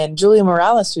around. And Julia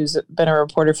Morales, who's been a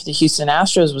reporter for the Houston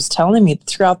Astros, was telling me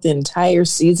throughout the entire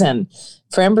season,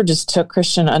 Framber just took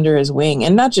Christian under his wing,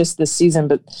 and not just this season,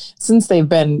 but since they've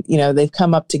been, they've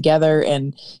come up together,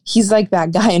 and he's like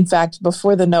that guy. In fact,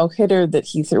 before the no-hitter that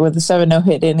he threw, with the 7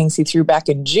 no-hit innings he threw back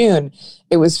in June,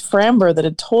 it was Framber that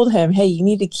had told him, hey, you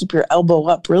need to keep your elbow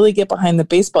up, really get behind the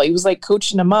baseball. He was like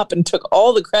coaching him up and took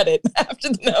all the credit after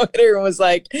the no-hitter and was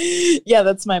like, yeah,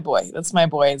 that's my boy. That's my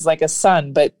boy. It's like a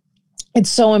son, but it's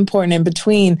so important. In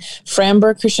between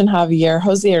Framber, Christian Javier,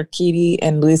 Jose Urquidy,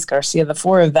 and Luis Garcia, the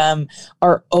four of them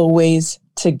are always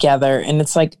together. And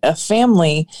it's like a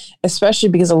family, especially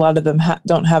because a lot of them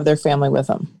don't have their family with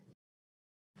them.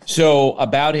 So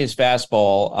about his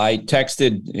fastball, I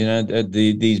texted,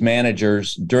 these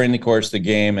managers during the course of the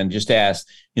game and just asked,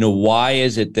 why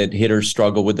is it that hitters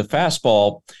struggle with the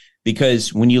fastball?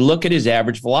 Because when you look at his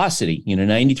average velocity,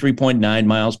 93.9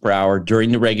 miles per hour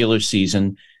during the regular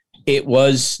season,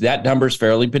 that number is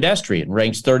fairly pedestrian,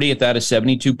 ranks 30th out of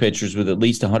 72 pitchers with at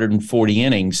least 140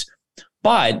 innings.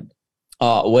 But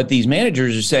what these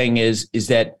managers are saying is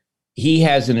that he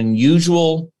has an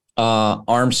unusual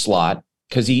arm slot,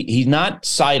 because he's not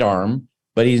sidearm,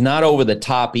 but he's not over the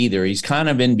top either. He's kind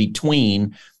of in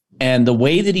between. And the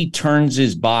way that he turns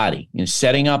his body,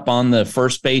 setting up on the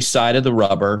first base side of the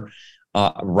rubber,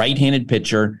 right-handed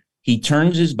pitcher, he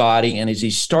turns his body, and as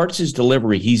he starts his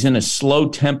delivery, he's in a slow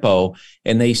tempo.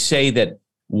 And they say that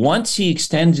once he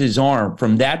extends his arm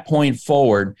from that point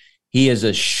forward, he has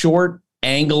a short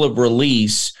angle of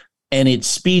release, and it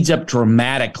speeds up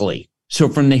dramatically. So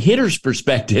from the hitter's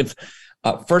perspective,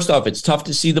 first off, it's tough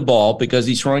to see the ball because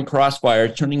he's throwing crossfire,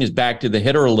 turning his back to the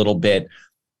hitter a little bit.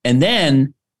 And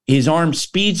then his arm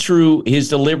speeds through his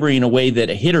delivery in a way that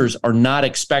hitters are not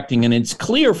expecting. And it's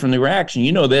clear from the reaction.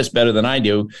 You know this better than I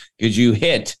do because you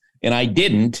hit and I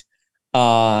didn't.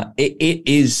 It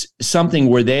is something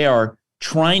where they are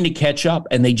trying to catch up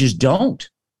and they just don't.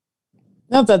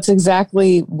 No, that's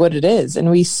exactly what it is. And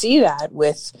we see that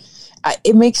with,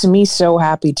 it makes me so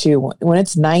happy too. When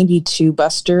it's 92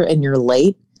 Buster and you're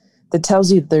late, that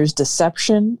tells you there's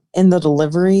deception in the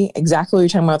delivery, exactly what you're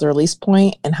talking about, the release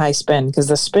point and high spin, because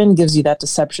the spin gives you that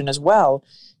deception as well,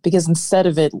 because instead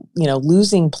of it,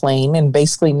 losing plane and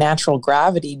basically natural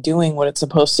gravity doing what it's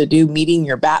supposed to do, meeting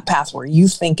your bat path where you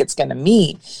think it's going to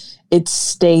meet, it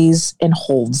stays and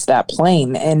holds that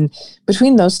plane. And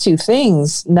between those two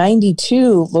things,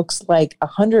 92 looks like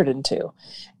 102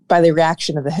 by the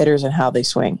reaction of the hitters and how they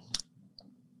swing.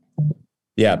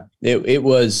 Yeah, it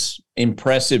was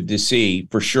impressive to see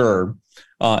for sure.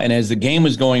 And as the game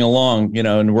was going along,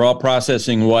 and we're all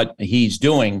processing what he's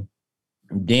doing,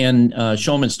 Dan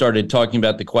Shulman started talking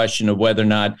about the question of whether or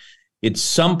not at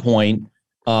some point,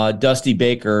 Dusty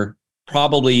Baker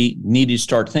probably needed to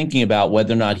start thinking about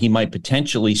whether or not he might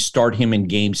potentially start him in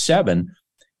Game 7.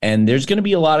 And there's going to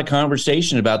be a lot of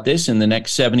conversation about this in the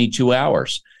next 72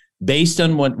 hours. Based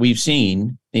on what we've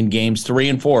seen in Games 3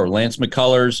 and 4, Lance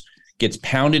McCullers gets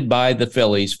pounded by the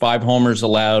Phillies, 5 homers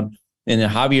allowed, and then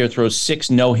Javier throws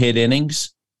 6 no-hit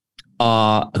innings. Who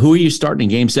are you starting in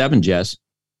Game 7, Jess?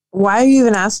 Why are you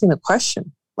even asking the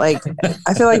question? Like,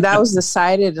 I feel like that was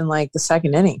decided in like the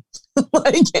second inning.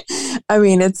 Like, I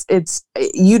mean, it's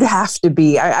you'd have to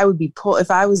be. I would be pulled if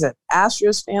I was an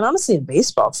Astros fan, honestly, a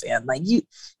baseball fan. Like you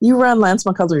run Lance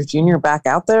McCullers Jr. back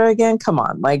out there again. Come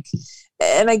on, like,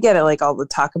 and I get it. Like all the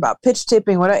talk about pitch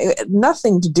tipping,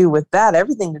 nothing to do with that.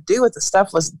 Everything to do with the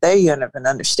stuff wasn't there. You end up an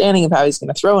understanding of how he's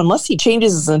going to throw, unless he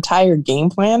changes his entire game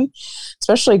plan,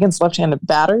 especially against left-handed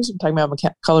batters. I'm talking about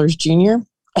McCullers Jr.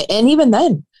 And even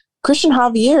then, Christian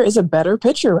Javier is a better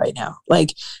pitcher right now.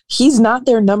 Like, he's not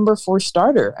their number 4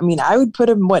 starter. I mean, I would put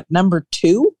him, number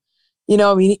 2? You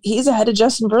know, I mean, he's ahead of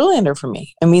Justin Verlander for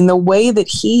me. I mean, the way that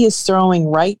he is throwing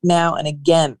right now, and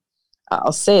again,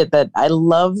 I'll say it, that I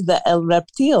love the El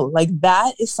Reptil. Like,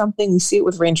 that is something we see it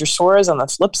with Ranger Suarez on the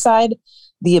flip side.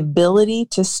 The ability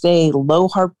to stay low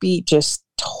heartbeat just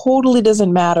totally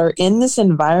doesn't matter in this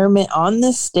environment, on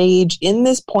this stage, in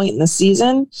this point in the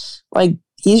season. Like,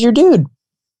 he's your dude.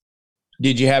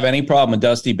 Did you have any problem with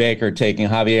Dusty Baker taking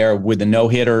Javier with a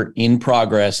no-hitter in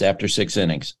progress after 6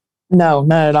 innings? No,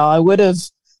 not at all. I would have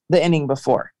the inning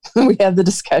before. We had the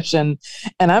discussion,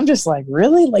 and I'm just like,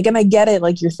 really? Like, and I get it.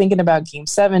 Like, you're thinking about Game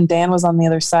 7. Dan was on the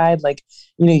other side. Like,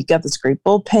 you know, you got this great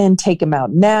bullpen. Take him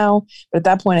out now. But at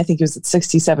that point, I think it was at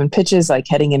 67 pitches, like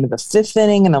heading into the 5th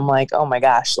inning. And I'm like, oh my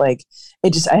gosh, like,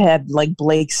 I had like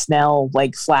Blake Snell,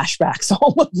 like flashbacks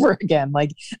all over again.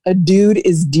 Like, a dude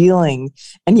is dealing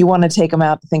and you want to take him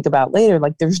out to think about later.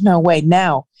 Like, there's no way.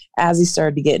 Now, as he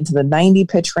started to get into the 90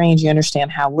 pitch range, you understand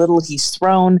how little he's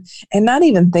thrown, and not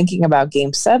even thinking about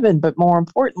Game 7, but more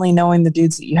importantly, knowing the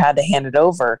dudes that you had to hand it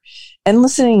over. And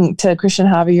listening to Christian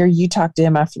Javier, you talked to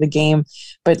him after the game,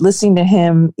 but listening to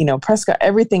him, you know, Prescott,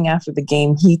 everything after the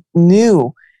game, he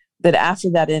knew that after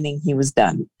that inning, he was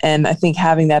done. And I think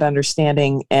having that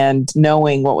understanding and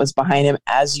knowing what was behind him,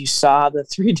 as you saw the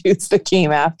 3 dudes that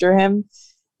came after him,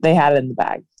 they had it in the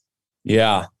bag.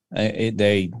 Yeah,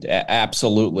 they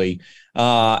absolutely.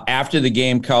 After the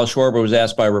game, Kyle Schwarber was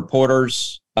asked by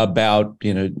reporters about,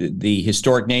 you know, the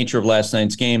historic nature of last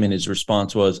night's game, and his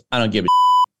response was, "I don't give a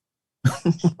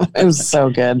It was so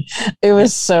good. It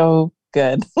was so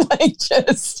good. Like,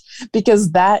 just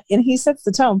because that, and he sets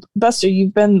the tone. Buster,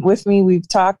 you've been with me. We've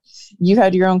talked. You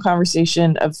had your own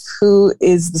conversation of who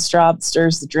is the straw that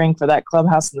stirs the drink for that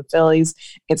clubhouse in the Phillies.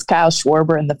 It's Kyle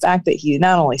Schwarber. And the fact that he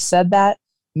not only said that,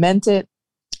 meant it,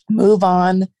 move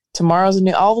on, tomorrow's a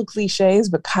new, all the cliches,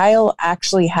 but Kyle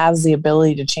actually has the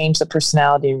ability to change the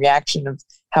personality and reaction of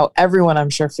how everyone, I'm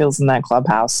sure, feels in that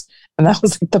clubhouse. And that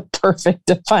was like the perfect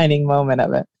defining moment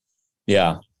of it.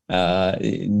 Yeah,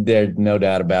 there's no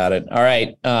doubt about it. All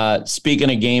right. Speaking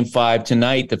of Game 5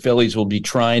 tonight, the Phillies will be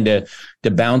trying to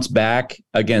bounce back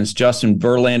against Justin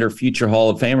Verlander, future Hall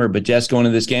of Famer. But just going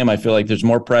to this game, I feel like there's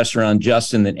more pressure on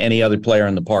Justin than any other player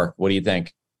in the park. What do you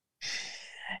think?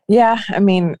 Yeah, I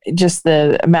mean, just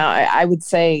the amount, I would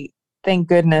say, thank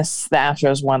goodness the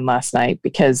Astros won last night,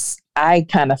 because I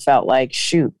kind of felt like,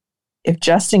 shoot, if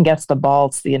Justin gets the ball,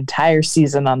 it's the entire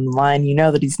season on the line. You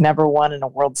know that he's never won in a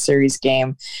World Series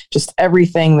game, just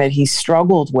everything that he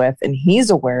struggled with and he's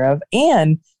aware of.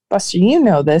 And Buster, you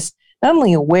know this, not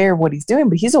only aware of what he's doing,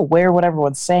 but he's aware of what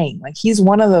everyone's saying. Like, he's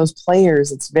one of those players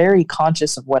that's very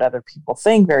conscious of what other people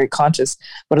think, very conscious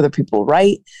what other people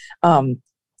write.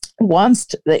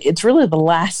 It's really the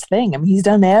last thing. I mean, he's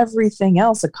done everything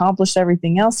else, accomplished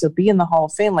everything else. He'll be in the Hall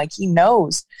of Fame, like, he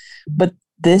knows. But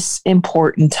this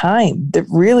important time that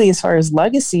really, as far as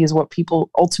legacy, is what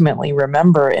people ultimately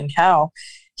remember, and how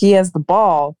he has the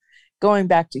ball going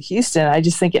back to Houston. I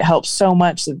just think it helps so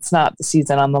much that it's not the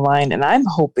season on the line. And I'm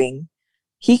hoping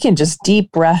he can just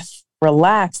deep breath,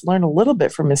 relax, learn a little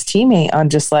bit from his teammate on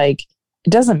just like,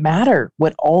 it doesn't matter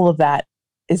what all of that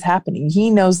is happening. He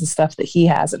knows the stuff that he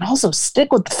has, and also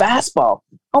stick with the fastball.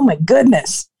 Oh my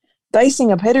goodness.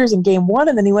 Dicing up hitters in Game 1,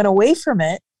 and then he went away from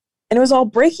it. And it was all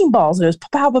breaking balls. It was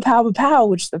pow, pow, pow, pow,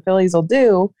 which the Phillies will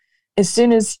do as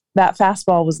soon as that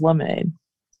fastball was eliminated.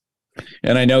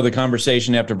 And I know the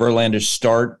conversation after Verlander's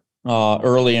start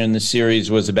earlier in the series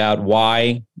was about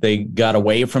why they got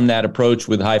away from that approach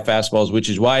with high fastballs, which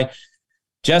is why,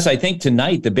 Jess, I think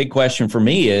tonight the big question for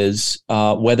me is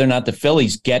whether or not the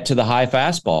Phillies get to the high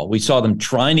fastball. We saw them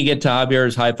trying to get to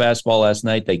Javier's high fastball last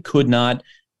night. They could not.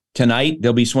 tonight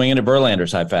they'll be swinging at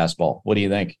Verlander's high fastball. What do you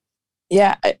think?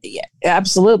 Yeah,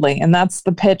 absolutely. And that's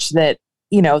the pitch that,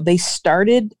 they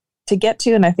started to get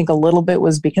to. And I think a little bit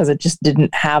was because it just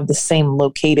didn't have the same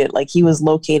located, like he was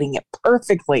locating it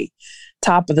perfectly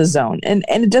top of the zone. And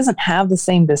it doesn't have the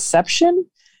same deception.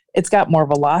 It's got more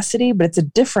velocity, but it's a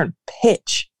different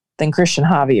pitch than Christian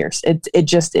Javier's. It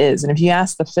just is. And if you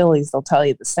ask the Phillies, they'll tell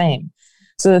you the same.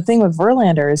 So the thing with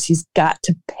Verlander is he's got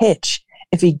to pitch.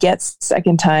 If he gets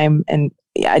second time, and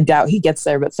I doubt he gets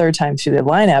there, but third time through the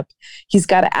lineup, he's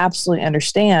got to absolutely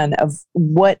understand of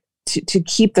what to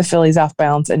keep the Phillies off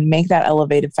balance and make that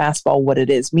elevated fastball what it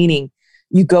is, meaning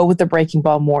you go with the breaking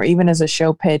ball more, even as a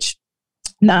show pitch,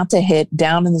 not to hit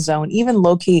down in the zone, even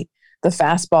locate the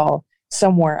fastball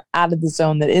somewhere out of the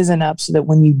zone that isn't up so that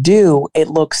when you do, it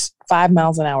looks 5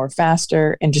 miles an hour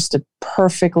faster and just a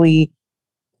perfectly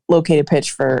located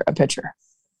pitch for a pitcher.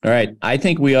 All right. I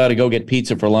think we ought to go get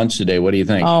pizza for lunch today. What do you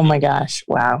think? Oh my gosh.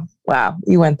 Wow.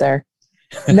 You went there.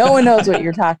 No one knows what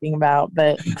you're talking about,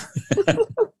 but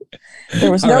there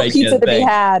was no pizza to be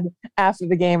had after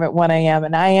the game at 1 a.m.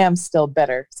 and I am still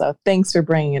bitter. So thanks for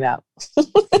bringing it up.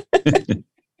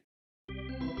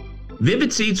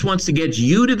 Vivid Seats wants to get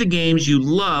you to the games you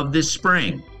love this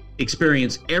spring.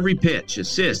 Experience every pitch,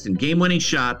 assist, and game-winning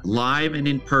shot live and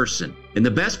in person. And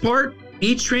the best part?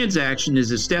 Each transaction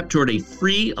is a step toward a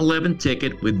free 11th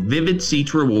ticket with Vivid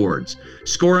Seats rewards.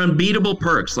 Score unbeatable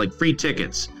perks like free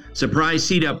tickets, surprise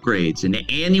seat upgrades, and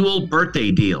annual birthday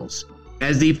deals.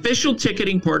 As the official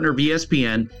ticketing partner of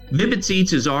ESPN, Vivid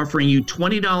Seats is offering you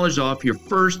 $20 off your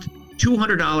first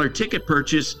 $200 ticket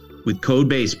purchase with code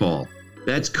BASEBALL.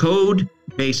 That's code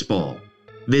BASEBALL.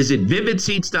 Visit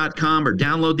vividseats.com or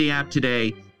download the app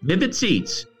today. Vivid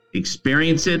Seats.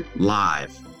 Experience it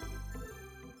live.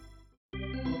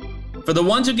 For the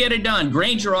ones who get it done,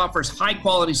 Grainger offers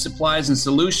high-quality supplies and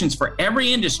solutions for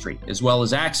every industry, as well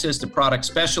as access to product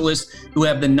specialists who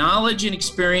have the knowledge and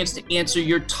experience to answer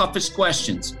your toughest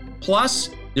questions. Plus,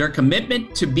 their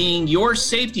commitment to being your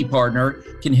safety partner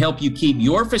can help you keep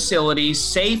your facilities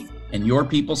safe and your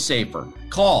people safer.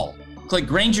 Call, click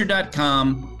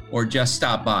Grainger.com, or just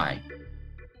stop by.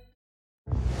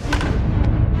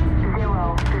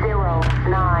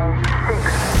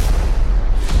 0096.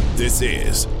 This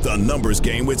is The Numbers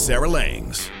Game with Sarah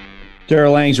Langs.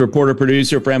 Sarah Langs, reporter,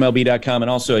 producer for MLB.com,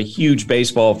 and also a huge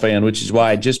baseball fan, which is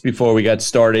why just before we got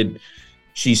started,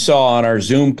 she saw on our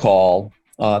Zoom call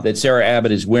that Sarah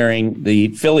Abbott is wearing the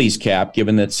Phillies cap,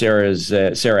 given that Sarah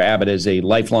Abbott is a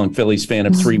lifelong Phillies fan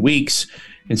of 3 weeks.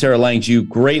 And Sarah Langs, you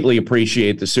greatly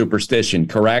appreciate the superstition,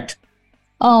 correct?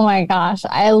 Oh my gosh,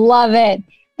 I love it.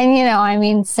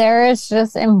 And Sarah's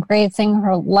just embracing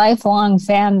her lifelong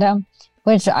fandom,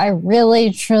 which I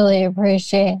really, truly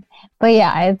appreciate. But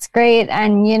yeah, it's great.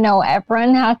 And,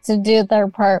 everyone has to do their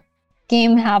part.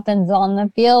 Game happens on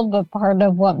the field, but part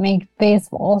of what makes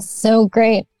baseball so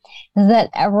great is that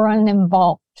everyone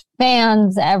involved,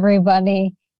 fans,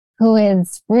 everybody who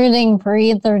is rooting for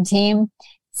either team,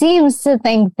 seems to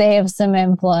think they have some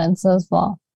influence as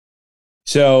well.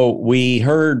 So we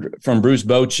heard from Bruce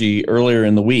Bochy earlier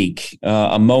in the week,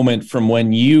 a moment from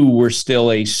when you were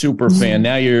still a super fan.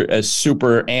 Now you're a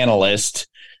super analyst.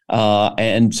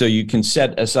 And so you can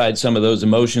set aside some of those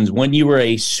emotions. When you were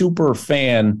a super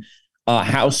fan,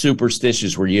 how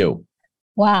superstitious were you?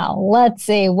 Wow. Let's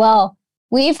see. Well,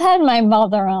 we've had my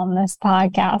mother on this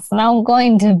podcast, and I'm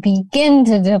going to begin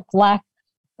to deflect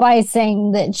by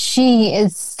saying that she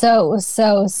is so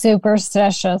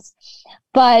superstitious.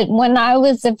 But when I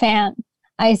was a fan,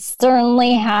 I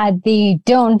certainly had the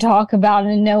don't talk about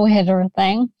a no-hitter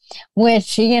thing,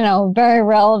 which, very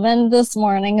relevant this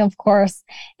morning, of course.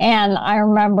 And I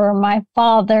remember my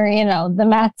father, the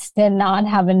Mets did not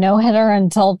have a no-hitter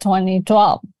until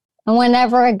 2012. And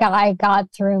whenever a guy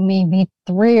got through maybe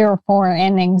 3 or 4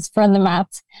 innings for the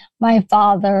Mets, my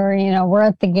father, we're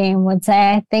at the game, would say,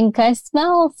 I think I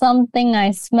smell something.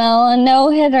 I smell a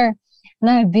no-hitter. And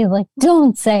I'd be like,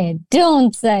 don't say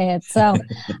it. So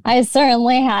I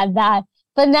certainly had that.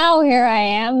 But now here I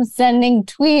am sending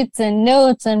tweets and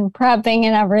notes and prepping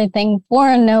and everything for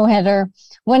a no-hitter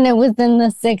when it was in the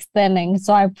 6th inning.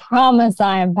 So I promise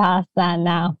I am past that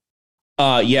now.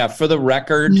 For the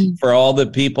record, for all the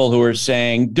people who are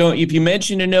saying, if you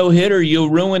mention a no-hitter,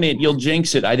 you'll ruin it, you'll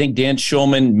jinx it. I think Dan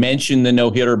Schulman mentioned the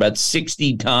no-hitter about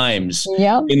 60 times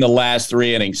in the last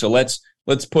 3 innings. So let's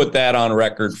put that on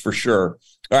record for sure.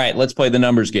 All right, let's play the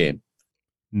numbers game.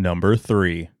 Number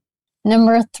 3.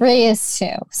 Number 3 is 2.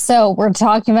 So we're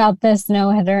talking about this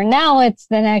no-hitter. Now it's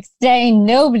the next day.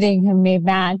 Nobody can be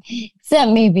mad,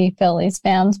 except maybe Phillies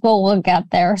fans, but we'll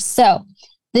get there. So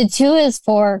The 2 is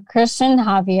for Christian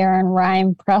Javier and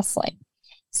Ryan Presley.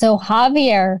 So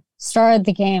Javier started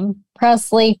the game.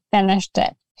 Presley finished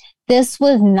it. This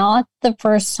was not the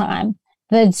first time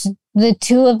that the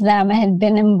 2 of them had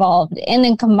been involved in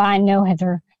a combined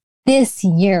no-hitter this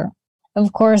year.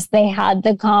 Of course, they had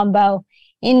the combo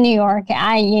in New York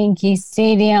at Yankee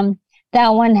Stadium. That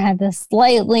one had a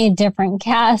slightly different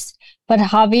cast, but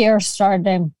Javier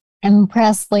started and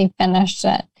Presley finished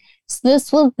it. So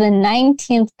this was the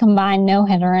 19th combined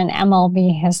no-hitter in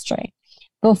MLB history.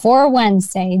 Before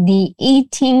Wednesday, the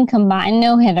 18 combined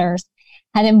no-hitters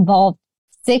had involved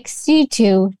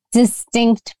 62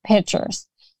 distinct pitchers.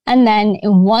 And then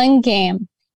in one game,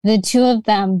 the 2 of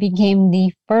them became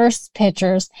the first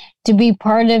pitchers to be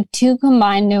part of 2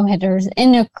 combined no-hitters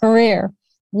in a career,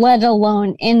 let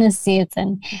alone in a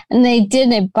season. And they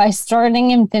did it by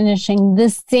starting and finishing the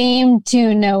same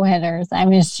 2 no-hitters. I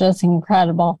mean, it's just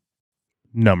incredible.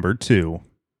 Number 2.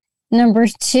 Number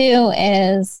 2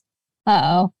 is,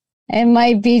 it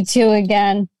might be 2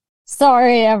 again.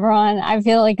 Sorry, everyone. I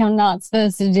feel like I'm not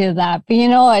supposed to do that. But you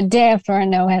know what? Day after a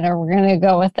no-hitter, we're going to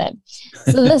go with it.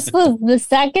 So this was the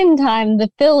second time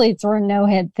the Phillies were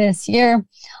no-hit this year.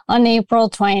 On April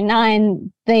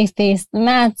 29, they faced the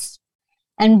Mets,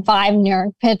 and 5 New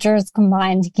York pitchers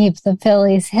combined to keep the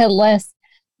Phillies hitless.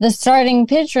 The starting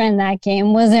pitcher in that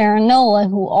game was Aaron Nola,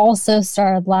 who also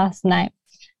started last night.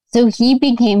 So he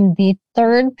became the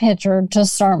 3rd pitcher to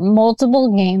start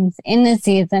multiple games in the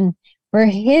season where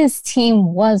his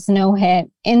team was no hit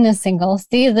in a single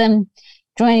season,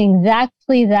 joining Zach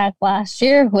Plesac last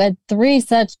year, who had 3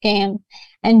 such games,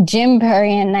 and Jim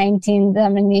Perry in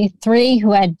 1973,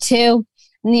 who had 2.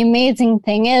 And the amazing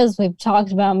thing is, we've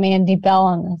talked about Mandy Bell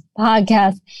on this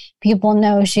podcast. People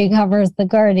know she covers the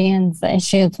Guardians, and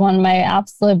she is one of my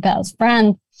absolute best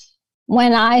friends.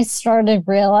 When I started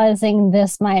realizing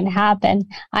this might happen,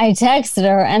 I texted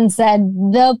her and said,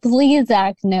 the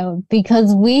Plesac note,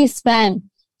 because we spent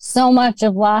so much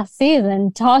of last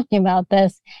season talking about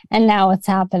this, and now it's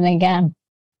happened again.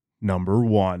 Number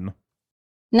 1.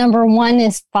 Number 1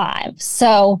 is 5.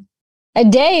 So a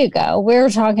day ago, we were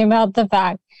talking about the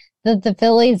fact that the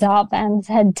Phillies offense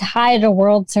had tied a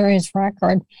World Series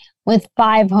record with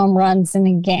 5 home runs in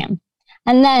a game.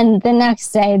 And then the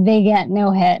next day, they get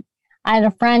no hit. I had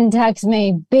a friend text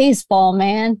me, baseball,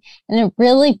 man, and it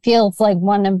really feels like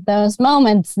one of those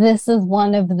moments. This is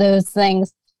one of those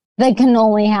things that can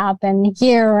only happen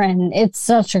here, and it's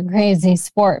such a crazy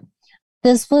sport.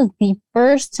 This was the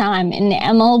first time in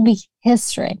MLB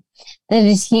history that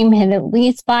a team hit at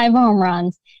least 5 home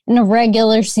runs in a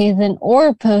regular season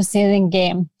or postseason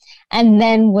game, and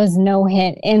then was no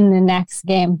hit in the next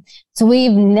game. So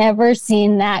we've never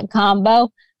seen that combo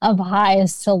of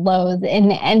highs to lows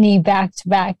in any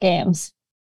back-to-back games.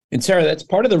 And Sarah, that's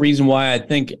part of the reason why I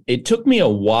think it took me a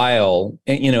while,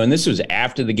 and this was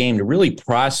after the game, to really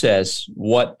process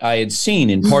what I had seen,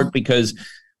 in part because,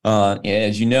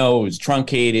 as you know, it was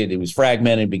truncated, it was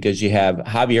fragmented because you have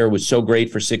Javier was so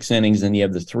great for 6 innings, and you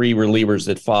have the 3 relievers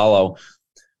that follow.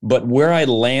 But where I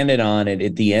landed on it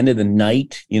at the end of the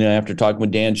night, after talking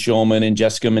with Dan Schulman and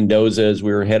Jessica Mendoza as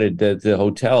we were headed to the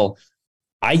hotel,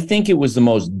 I think it was the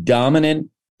most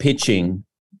dominant pitching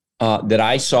that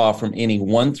I saw from inning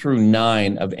 1 through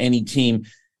 9 of any team,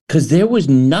 because there was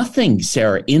nothing,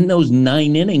 Sarah, in those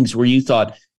 9 innings where you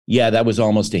thought, yeah, that was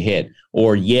almost a hit,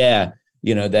 or yeah,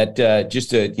 he hit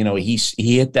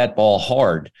that ball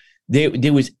hard.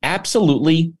 There was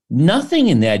absolutely nothing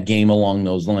in that game along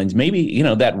those lines. Maybe,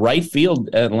 that right field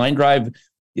line drive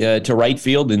to right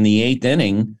field in the 8th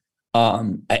inning.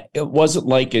 It wasn't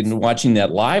like in watching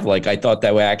that live, like I thought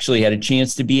that actually had a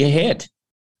chance to be a hit.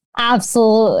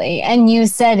 Absolutely. And you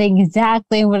said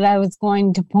exactly what I was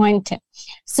going to point to.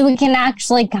 So we can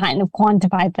actually kind of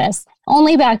quantify this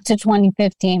only back to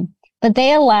 2015, but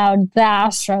they allowed the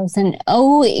Astros an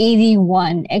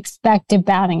 0.81 expected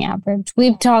batting average.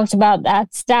 We've talked about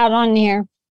that stat on here.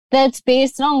 That's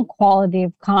based on quality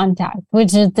of contact,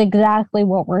 which is exactly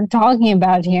what we're talking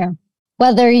about here.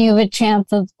 Whether you have a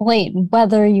chance at the plate,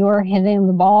 whether you're hitting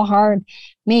the ball hard,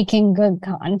 making good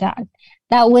contact.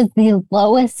 That was the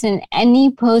lowest in any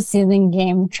postseason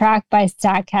game tracked by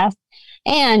StatCast.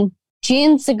 And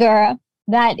Jean Segura,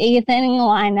 that 8th inning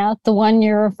lineout, the one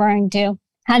you're referring to,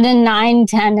 had a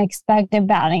 910 expected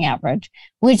batting average,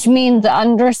 which means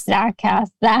under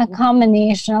StatCast, that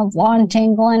combination of launch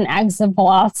angle and exit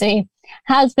velocity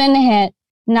has been hit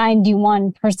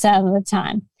 91% of the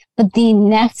time. But the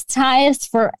next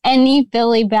highest for any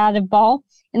Philly batted ball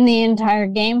in the entire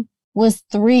game was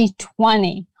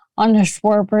 320 on a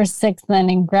Schwarber 6th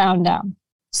inning ground out.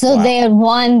 So They had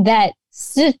one that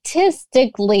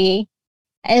statistically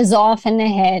is often a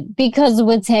hit because it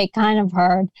would hit kind of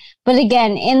hard. But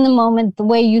again, in the moment, the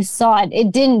way you saw it,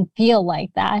 it didn't feel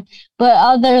like that. But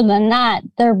other than that,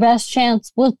 their best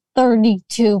chance was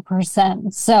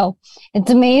 32%. So it's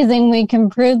amazing we can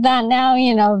prove that now.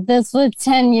 You know, if this was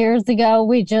 10 years ago,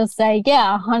 we just say,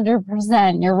 yeah,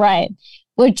 100%, you're right,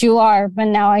 which you are. But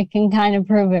now I can kind of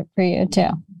prove it for you too.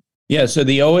 Yeah, so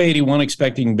the 081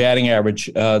 expecting batting average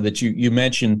that you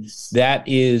mentioned, that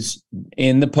is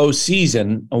in the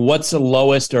postseason. What's the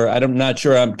lowest, or I'm not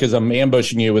sure because I'm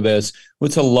ambushing you with this,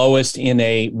 what's the lowest in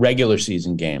a regular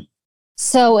season game?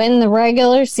 So in the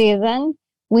regular season,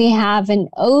 we have an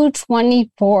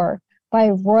 024 by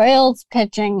Royals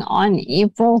pitching on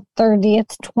April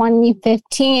 30th,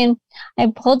 2015.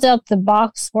 I pulled up the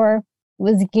box score. It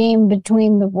was a game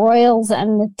between the Royals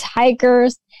and the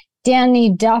Tigers. Danny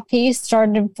Duffy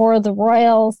started for the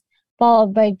Royals,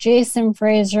 followed by Jason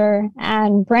Frazier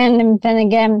and Brandon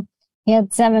Finnegan. He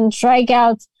had 7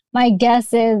 strikeouts. My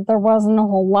guess is there wasn't a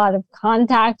whole lot of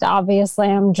contact. Obviously,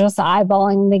 I'm just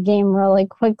eyeballing the game really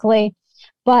quickly.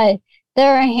 But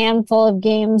there are a handful of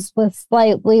games with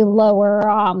slightly lower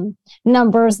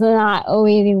numbers than that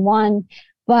 081.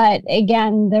 But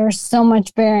again, there's so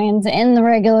much variance in the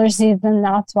regular season.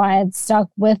 That's why it's stuck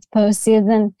with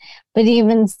postseason. But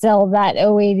even still, that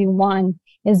 081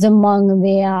 is among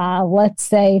the, let's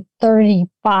say,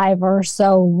 35 or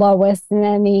so lowest in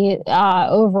any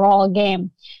overall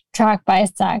game tracked by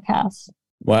StatCast.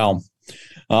 Wow.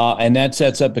 And that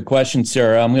sets up the question,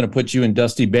 Sarah. I'm going to put you in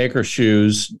Dusty Baker's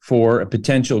shoes for a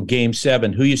potential Game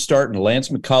 7. Who you starting, Lance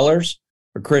McCullers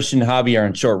or Christian Javier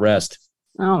on short rest?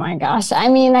 Oh, my gosh. I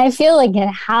mean, I feel like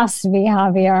it has to be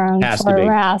Javier on short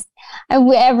rest.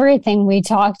 Everything we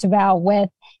talked about with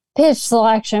pitch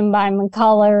selection by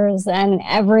McCullers and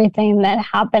everything that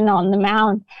happened on the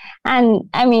mound. And,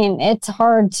 I mean, it's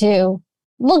hard to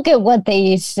look at what they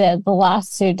each did the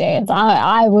last 2 days.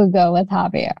 I would go with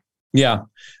Javier. Yeah.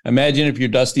 Imagine if you're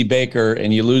Dusty Baker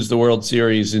and you lose the World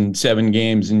Series in 7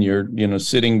 games and you're,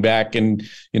 sitting back and,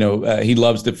 he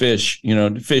loves to fish,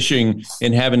 fishing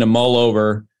and having to mull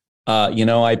over.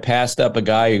 I passed up a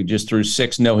guy who just threw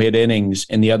 6 no-hit innings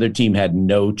and the other team had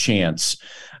no chance.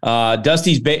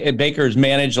 Baker's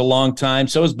managed a long time.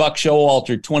 So is Buck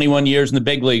Showalter, 21 years in the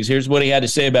big leagues. Here's what he had to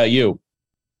say about you.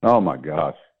 Oh, my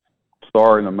gosh.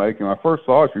 Star in the making. When I first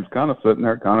saw her, she was kind of sitting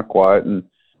there, kind of quiet and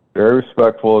very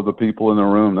respectful of the people in the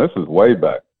room. This is way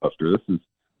back, Buster. This is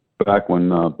back when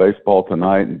Baseball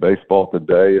Tonight and Baseball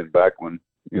Today, and back when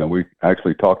we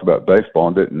actually talked about baseball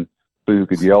and didn't see who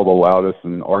could yell the loudest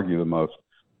and argue the most.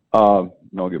 Don't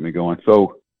get me going.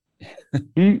 So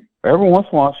every once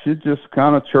in a while she'd just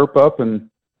kind of chirp up and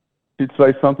she'd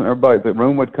say something. Everybody, the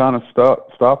room would kind of stop.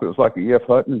 It was like E.F.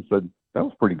 Hutton and said, "That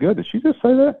was pretty good. Did she just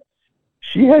say that?"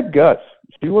 She had guts.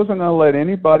 She wasn't going to let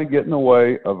anybody get in the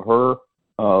way of her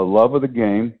love of the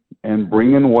game and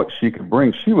bringing what she could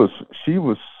bring.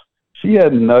 She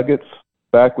had nuggets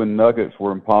back when nuggets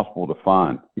were impossible to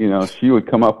find. She would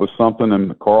come up with something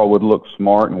and Carl would look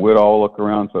smart and we'd all look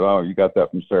around and say, "Oh, you got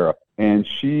that from Sarah." And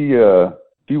she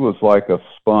was like a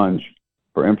sponge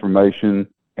for information,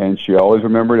 and she always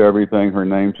remembered everything. Her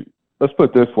name, let's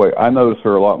put it this way, I noticed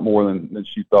her a lot more than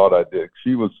she thought I did.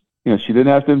 She was, she didn't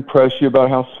have to impress you about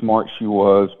how smart she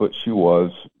was, but she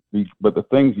was. But the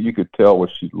things you could tell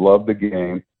was she loved the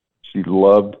game. She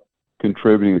loved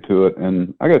contributing to it.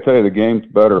 And I got to tell you, the game's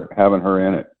better having her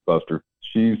in it, Buster.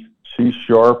 She's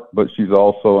sharp, but she's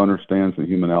also understands the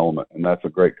human element, and that's a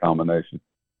great combination.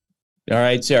 All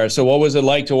right, Sarah. So what was it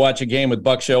like to watch a game with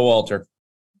Buck Showalter?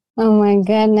 Oh, my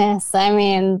goodness. I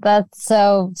mean, that's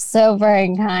so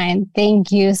very kind.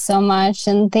 Thank you so much.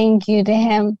 And thank you to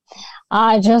him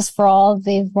just for all of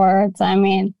these words. I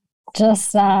mean,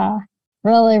 just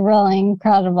really, really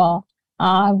incredible.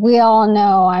 We all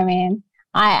know, I mean,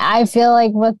 I feel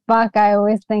like with Buck, I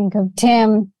always think of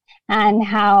Tim and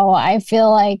how I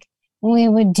feel like when we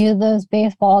would do those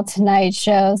Baseball Tonight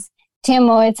shows,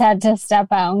 Tim always had to step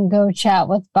out and go chat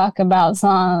with Buck about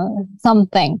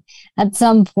something. At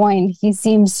some point, he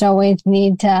seems to always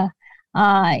need to,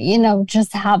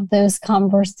 just have those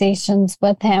conversations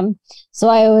with him. So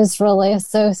I always really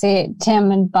associate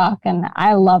Tim and Buck, and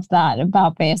I love that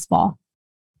about baseball.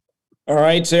 All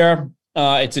right, Sarah.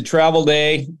 It's a travel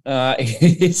day.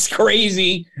 It's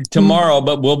crazy tomorrow,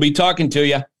 but we'll be talking to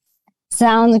you.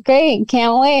 Sounds great.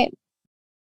 Can't wait.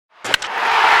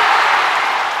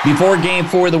 Before Game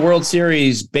 4 of the World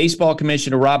Series, Baseball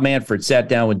Commissioner Rob Manfred sat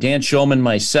down with Dan Shulman,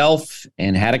 myself,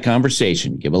 and had a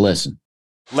conversation. Give a listen.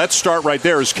 Let's start right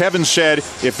there. As Kevin said,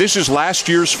 if this is last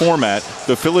year's format,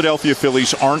 the Philadelphia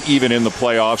Phillies aren't even in the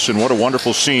playoffs, and what a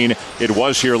wonderful scene it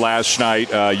was here last night.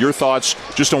 Your thoughts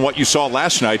just on what you saw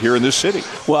last night here in this city?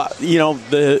 Well,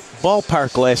 the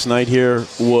ballpark last night here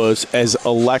was as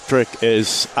electric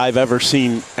as I've ever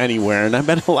seen anywhere, and I've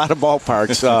been in a lot of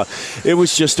ballparks. It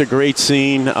was just a great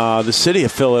scene. The city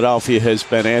of Philadelphia has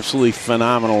been absolutely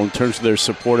phenomenal in terms of their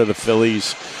support of the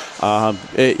Phillies.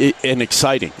 And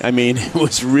exciting. I mean, it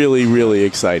was really, really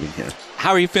exciting here. How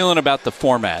are you feeling about the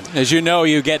format? As you know,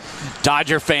 you get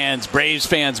Dodger fans, Braves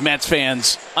fans, Mets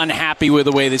fans unhappy with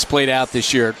the way this played out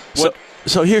this year.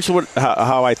 So here's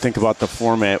how I think about the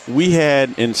format. We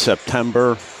had in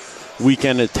September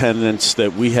weekend attendance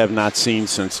that we have not seen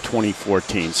since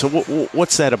 2014. So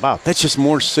what's that about? That's just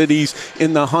more cities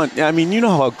in the hunt. I mean, you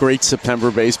know how great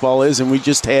September baseball is, and we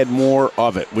just had more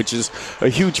of it, which is a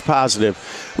huge positive.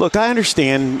 Look, I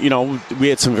understand, we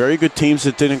had some very good teams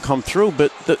that didn't come through,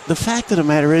 but the fact of the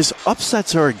matter is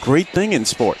upsets are a great thing in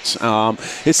sports.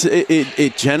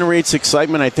 It generates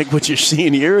excitement. I think what you're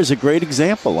seeing here is a great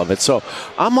example of it. So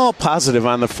I'm all positive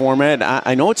on the format.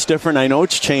 I know it's different. I know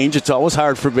it's changed. It's always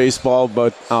hard for baseball,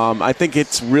 but I think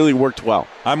it's really worked well.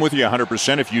 I'm with you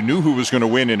 100%. If you knew who was going to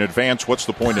win in advance, what's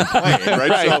the point in playing, right?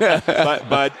 Right. So,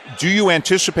 but do you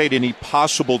anticipate any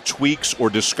possible tweaks or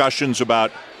discussions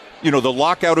about, the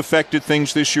lockout affected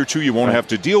things this year too? You won't have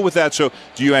to deal with that. So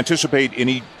do you anticipate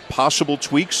any possible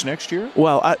tweaks next year?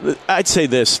 Well, I'd say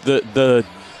this. The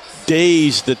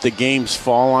days that the games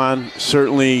fall on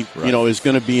certainly, is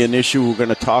going to be an issue we're going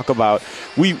to talk about.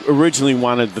 We originally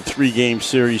wanted the 3-game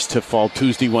series to fall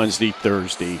Tuesday, Wednesday,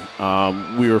 Thursday.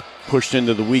 We were pushed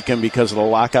into the weekend because of the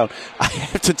lockout. I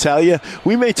have to tell you,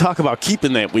 we may talk about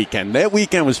keeping that weekend. That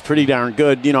weekend was pretty darn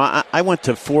good. I went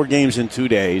to 4 games in 2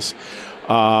 days.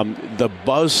 The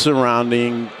buzz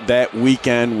surrounding that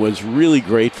weekend was really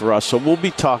great for us, so we'll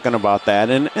be talking about that.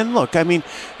 And look, I mean,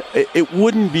 it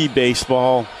wouldn't be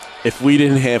baseball if we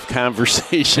didn't have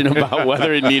conversation about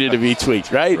whether it needed to be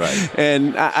tweaked, right?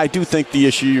 And I do think the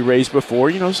issue you raised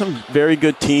before, some very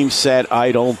good teams sat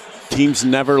idle. Teams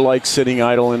never like sitting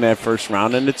idle in that first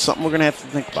round, and it's something we're going to have to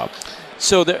think about.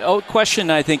 So the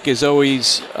question, I think, is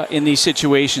always in these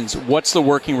situations, what's the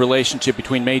working relationship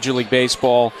between Major League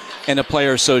Baseball and the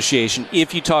Player Association?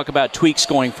 If you talk about tweaks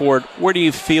going forward, where do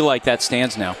you feel like that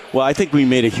stands now? Well, I think we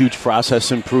made a huge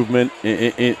process improvement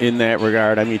in that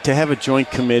regard. I mean, to have a joint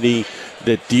committee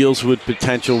that deals with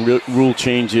potential rule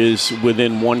changes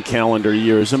within one calendar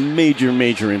year is a major,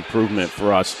 major improvement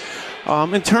for us.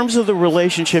 In terms of the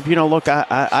relationship, look,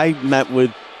 I met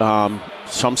with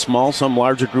some small, some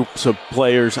larger groups of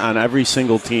players on every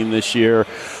single team this year.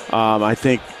 I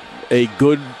think a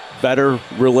good, better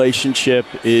relationship,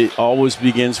 it always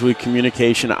begins with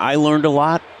communication. I learned a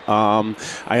lot.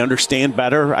 I understand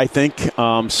better, I think,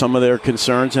 some of their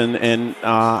concerns, and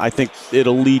I think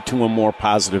it'll lead to a more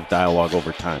positive dialogue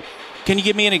over time. Can you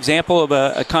give me an example of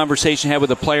a conversation you had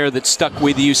with a player that stuck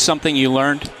with you, something you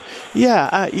learned? Yeah,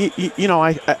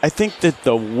 I think that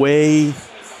the way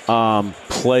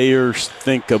players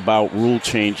think about rule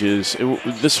changes,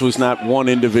 this was not one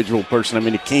individual person. I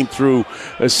mean, it came through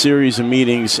a series of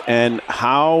meetings, and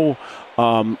how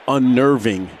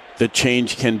unnerving the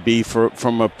change can be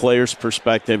from a player's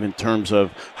perspective in terms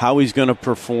of how he's going to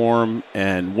perform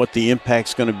and what the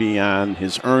impact's going to be on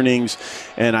his earnings.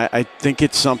 And I think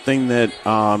it's something that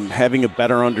having a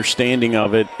better understanding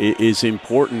of it is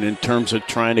important in terms of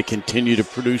trying to continue to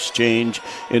produce change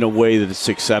in a way that is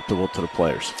acceptable to the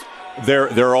players.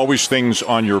 There are always things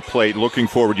on your plate. Looking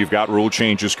forward, you've got rule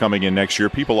changes coming in next year.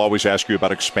 People always ask you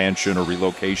about expansion or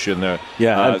relocation,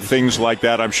 things like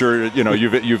that. I'm sure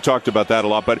you've talked about that a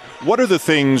lot. But what are the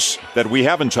things that we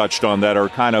haven't touched on that are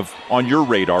kind of on your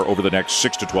radar over the next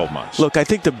 6 to 12 months? Look, I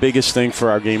think the biggest thing for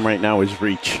our game right now is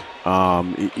reach.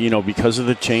 Because of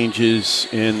the changes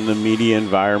in the media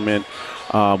environment,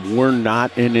 we're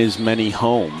not in as many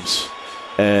homes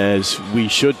as we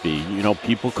should be.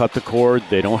 People cut the cord.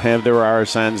 They don't have their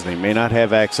RSNs. They may not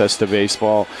have access to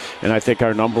baseball. And I think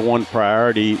our number one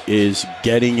priority is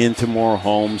getting into more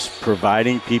homes,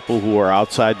 providing people who are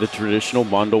outside the traditional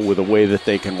bundle with a way that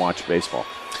they can watch baseball.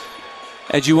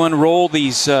 As you unroll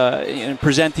these and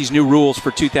present these new rules for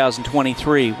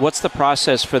 2023, what's the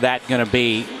process for that going to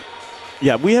be?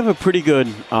 Yeah, we have a pretty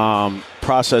good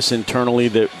process internally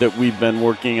that we've been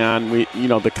working on.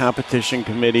 The competition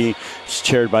committee is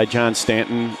chaired by John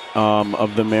Stanton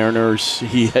of the Mariners.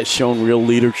 He has shown real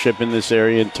leadership in this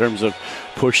area in terms of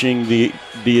pushing the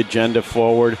agenda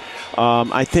forward.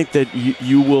 I think that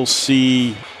you will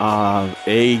see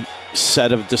a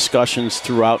set of discussions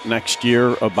throughout next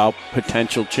year about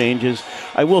potential changes.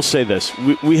 I will say this,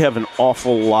 we have an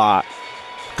awful lot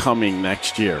coming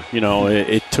next year.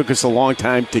 It took us a long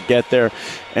time to get there,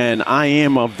 and I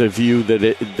am of the view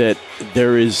that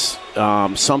there is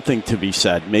something to be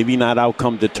said, maybe not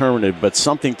outcome determinative, but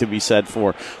something to be said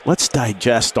for let's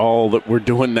digest all that we're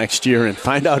doing next year and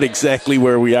find out exactly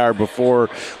where we are before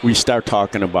we start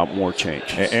talking about more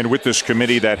change. And with this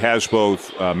committee that has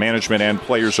both management and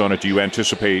players on it, do you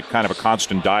anticipate kind of a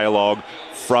constant dialogue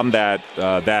from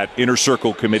that inner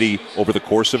circle committee over the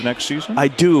course of next season? I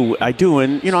do,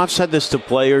 and I've said this to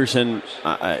players and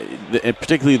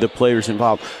particularly the players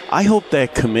involved. I hope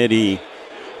that committee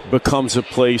becomes a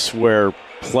place where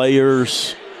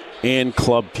players and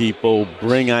club people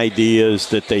bring ideas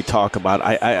that they talk about.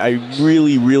 I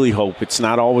really, really hope it's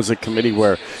not always a committee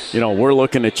where, we're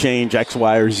looking to change X,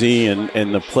 Y, or Z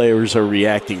and the players are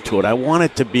reacting to it. I want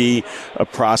it to be a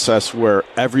process where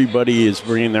everybody is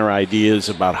bringing their ideas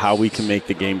about how we can make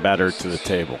the game better to the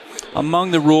table.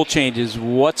 Among the rule changes,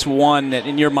 what's one that,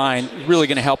 in your mind, is really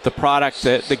going to help the product,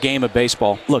 the game of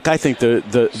baseball? Look, I think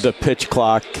the pitch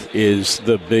clock is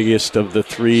the biggest of the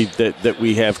three that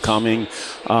we have coming.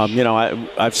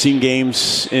 I've seen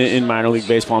games in minor league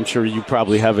baseball. I'm sure you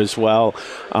probably have as well.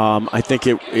 I think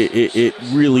it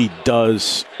really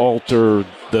does alter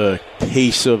the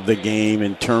pace of the game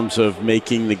in terms of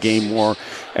making the game more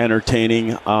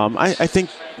entertaining.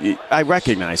 I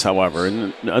recognize, however,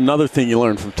 and another thing you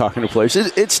learn from talking to players,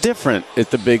 it's different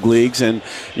at the big leagues. And,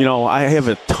 I have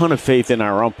a ton of faith in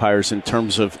our umpires in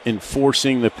terms of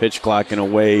enforcing the pitch clock in a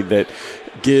way that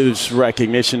gives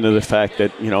recognition to the fact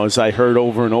that, as I heard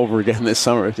over and over again this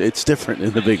summer, it's different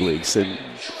in the big leagues. And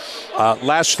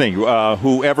last thing,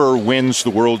 whoever wins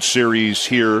the World Series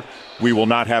here, we will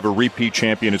not have a repeat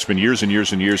champion. It's been years and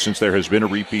years and years since there has been a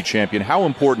repeat champion. How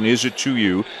important is it to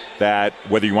you that,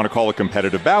 whether you want to call it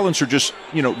competitive balance or just,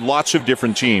 lots of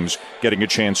different teams getting a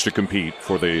chance to compete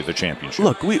for the championship?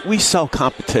 Look, we sell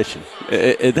competition.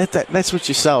 That's what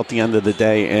you sell at the end of the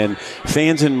day. And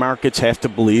fans and markets have to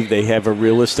believe they have a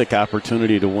realistic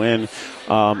opportunity to win.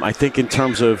 I think in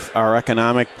terms of our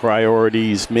economic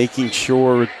priorities, making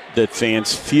sure that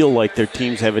fans feel like their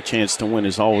teams have a chance to win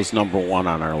is always number one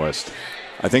on our list.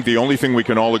 I think the only thing we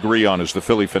can all agree on is the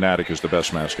Philly Fanatic is the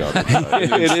best mascot.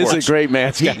 It is a great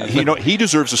mascot. He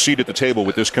deserves a seat at the table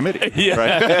with this committee. Yeah,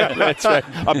 right? That's right.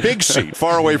 A big seat,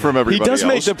 far away from everybody else. He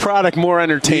does make the product more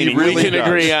entertaining. He really we can does.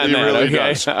 agree on he that. Really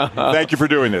okay? does. Thank you for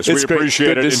doing this. It's we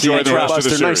appreciate it. Enjoy the rest of the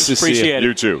series. Nice to appreciate it.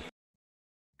 You too.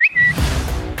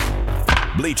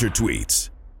 Bleacher Tweets.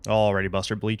 Alrighty,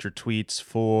 Buster. Bleacher Tweets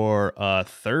for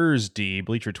Thursday.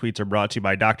 Bleacher Tweets are brought to you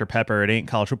by Dr. Pepper. It ain't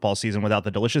college football season without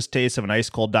the delicious taste of an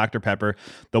ice-cold Dr. Pepper,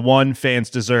 the one fans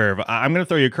deserve. I'm going to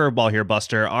throw you a curveball here,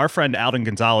 Buster. Our friend Alden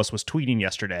Gonzalez was tweeting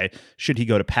yesterday, should he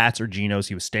go to Pat's or Geno's?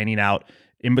 He was standing out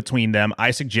in between them. I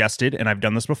suggested, and I've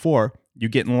done this before, you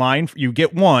get in line, you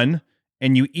get one,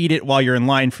 and you eat it while you're in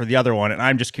line for the other one. And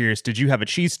I'm just curious, did you have a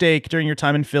cheesesteak during your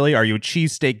time in Philly? Are you a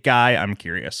cheesesteak guy? I'm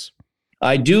curious.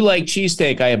 I do like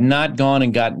cheesesteak. I have not gone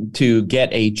and gotten to get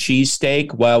a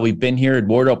cheesesteak while we've been here.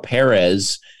 Eduardo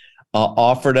Perez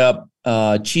offered up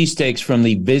cheesesteaks from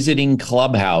the visiting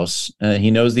clubhouse.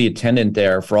 He knows the attendant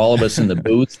there for all of us in the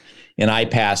booth, and I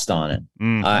passed on it.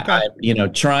 Okay.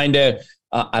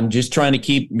 I'm just trying to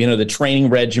keep, the training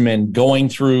regimen going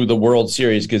through the World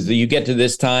Series, because you get to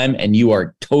this time and you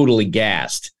are totally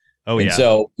gassed. Oh, and yeah.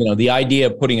 So, the idea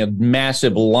of putting a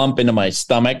massive lump into my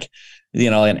stomach,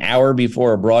 an hour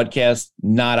before a broadcast,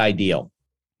 not ideal.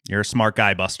 You're a smart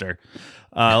guy, Buster.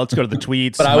 Let's go to the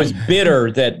tweets. But I was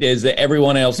bitter that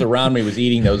everyone else around me was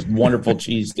eating those wonderful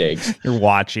cheesesteaks. You're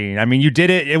watching. I mean, you did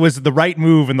it. It was the right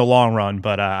move in the long run,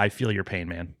 but I feel your pain,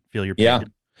 man. Feel your pain. Yeah.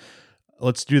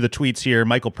 Let's do the tweets here.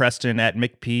 Michael Preston at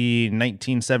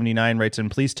McP1979 writes in,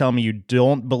 please tell me you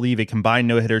don't believe a combined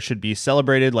no-hitter should be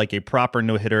celebrated like a proper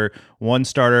no-hitter. One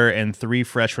starter and 3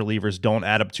 fresh relievers don't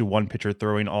add up to one pitcher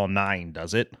throwing all 9,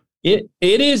 does it? It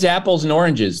is apples and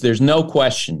oranges. There's no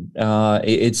question.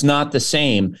 It's not the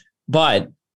same.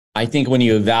 But I think when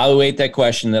you evaluate that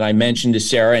question that I mentioned to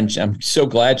Sarah, and I'm so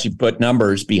glad she put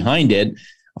numbers behind it,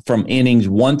 from innings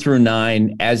 1 through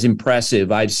 9, as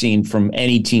impressive I've seen from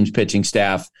any team's pitching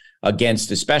staff against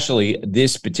especially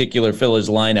this particular Phillies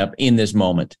lineup in this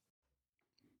moment.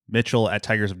 Mitchell at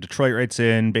Tigers of Detroit writes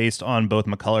in, based on both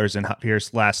McCullers and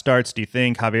Javier's last starts, do you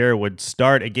think Javier would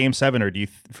start at Game 7, or do you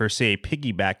foresee a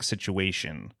piggyback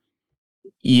situation?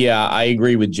 Yeah, I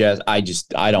agree with Jess. I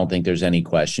don't think there's any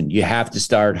question. You have to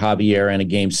start Javier in a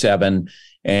Game 7,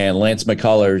 and Lance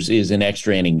McCullers is an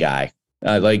extra inning guy.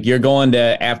 Like you're going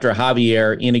to, after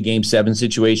Javier in a Game 7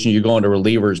 situation, you're going to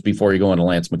relievers before you're going to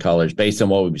Lance McCullers, based on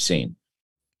what we've seen.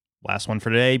 Last one for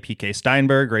today. PK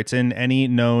Steinberg writes in, any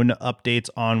known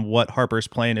updates on what Harper's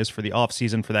plan is for the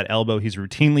offseason for that elbow he's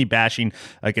routinely bashing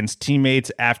against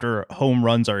teammates after home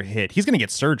runs are hit? He's going to get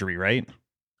surgery, right?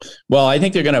 Well, I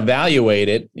think they're going to evaluate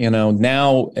it.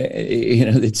 Now,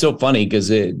 it's so funny because,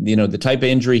 the type of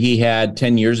injury he had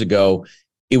 10 years ago,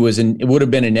 it would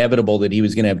have been inevitable that he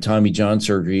was going to have Tommy John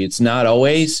surgery. It's not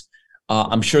always.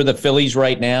 I'm sure the Phillies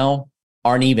right now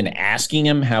aren't even asking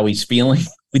him how he's feeling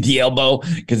with the elbow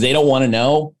because they don't want to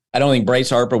know. I don't think Bryce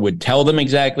Harper would tell them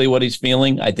exactly what he's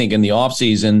feeling. I think in the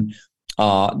offseason,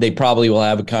 they probably will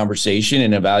have a conversation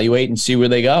and evaluate and see where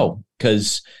they go.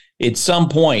 Because at some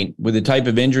point, with the type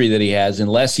of injury that he has,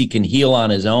 unless he can heal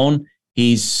on his own,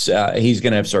 he's going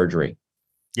to have surgery.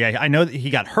 Yeah, I know that he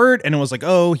got hurt and it was like,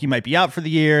 oh, he might be out for the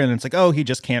year. And it's like, oh, he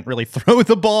just can't really throw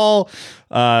the ball.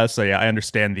 So, yeah, I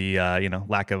understand the,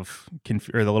 lack of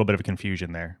or the little bit of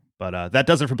confusion there. But that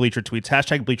does it for Bleacher Tweets.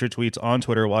 Hashtag Bleacher Tweets on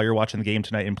Twitter while you're watching the game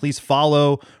tonight. And please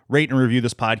follow, rate, and review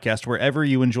this podcast wherever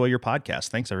you enjoy your podcast.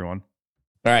 Thanks, everyone.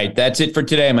 All right, that's it for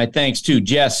today. My thanks to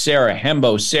Jess, Sarah,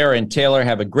 Hembo, Sarah, and Taylor.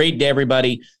 Have a great day,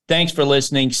 everybody. Thanks for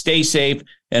listening. Stay safe.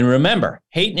 And remember,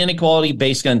 hate and inequality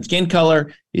based on skin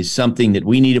color is something that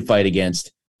we need to fight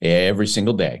against every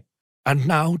single day. And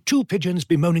now, two pigeons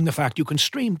bemoaning the fact you can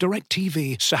stream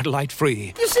DirecTV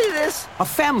satellite-free. You see this? A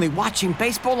family watching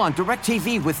baseball on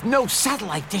DirecTV with no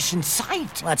satellite dish in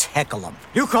sight. Let's heckle them.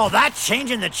 You call that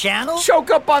changing the channel?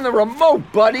 Choke up on the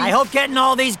remote, buddy. I hope getting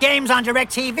all these games on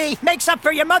DirecTV makes up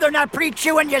for your mother not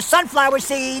pre-chewing your sunflower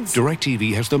seeds.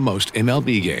 DirecTV has the most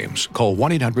MLB games. Call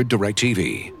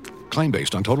 1-800-DirecTV. Claim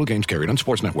based on total games carried on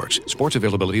sports networks. Sports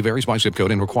availability varies by zip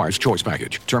code and requires choice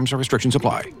package. Terms and restrictions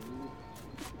apply.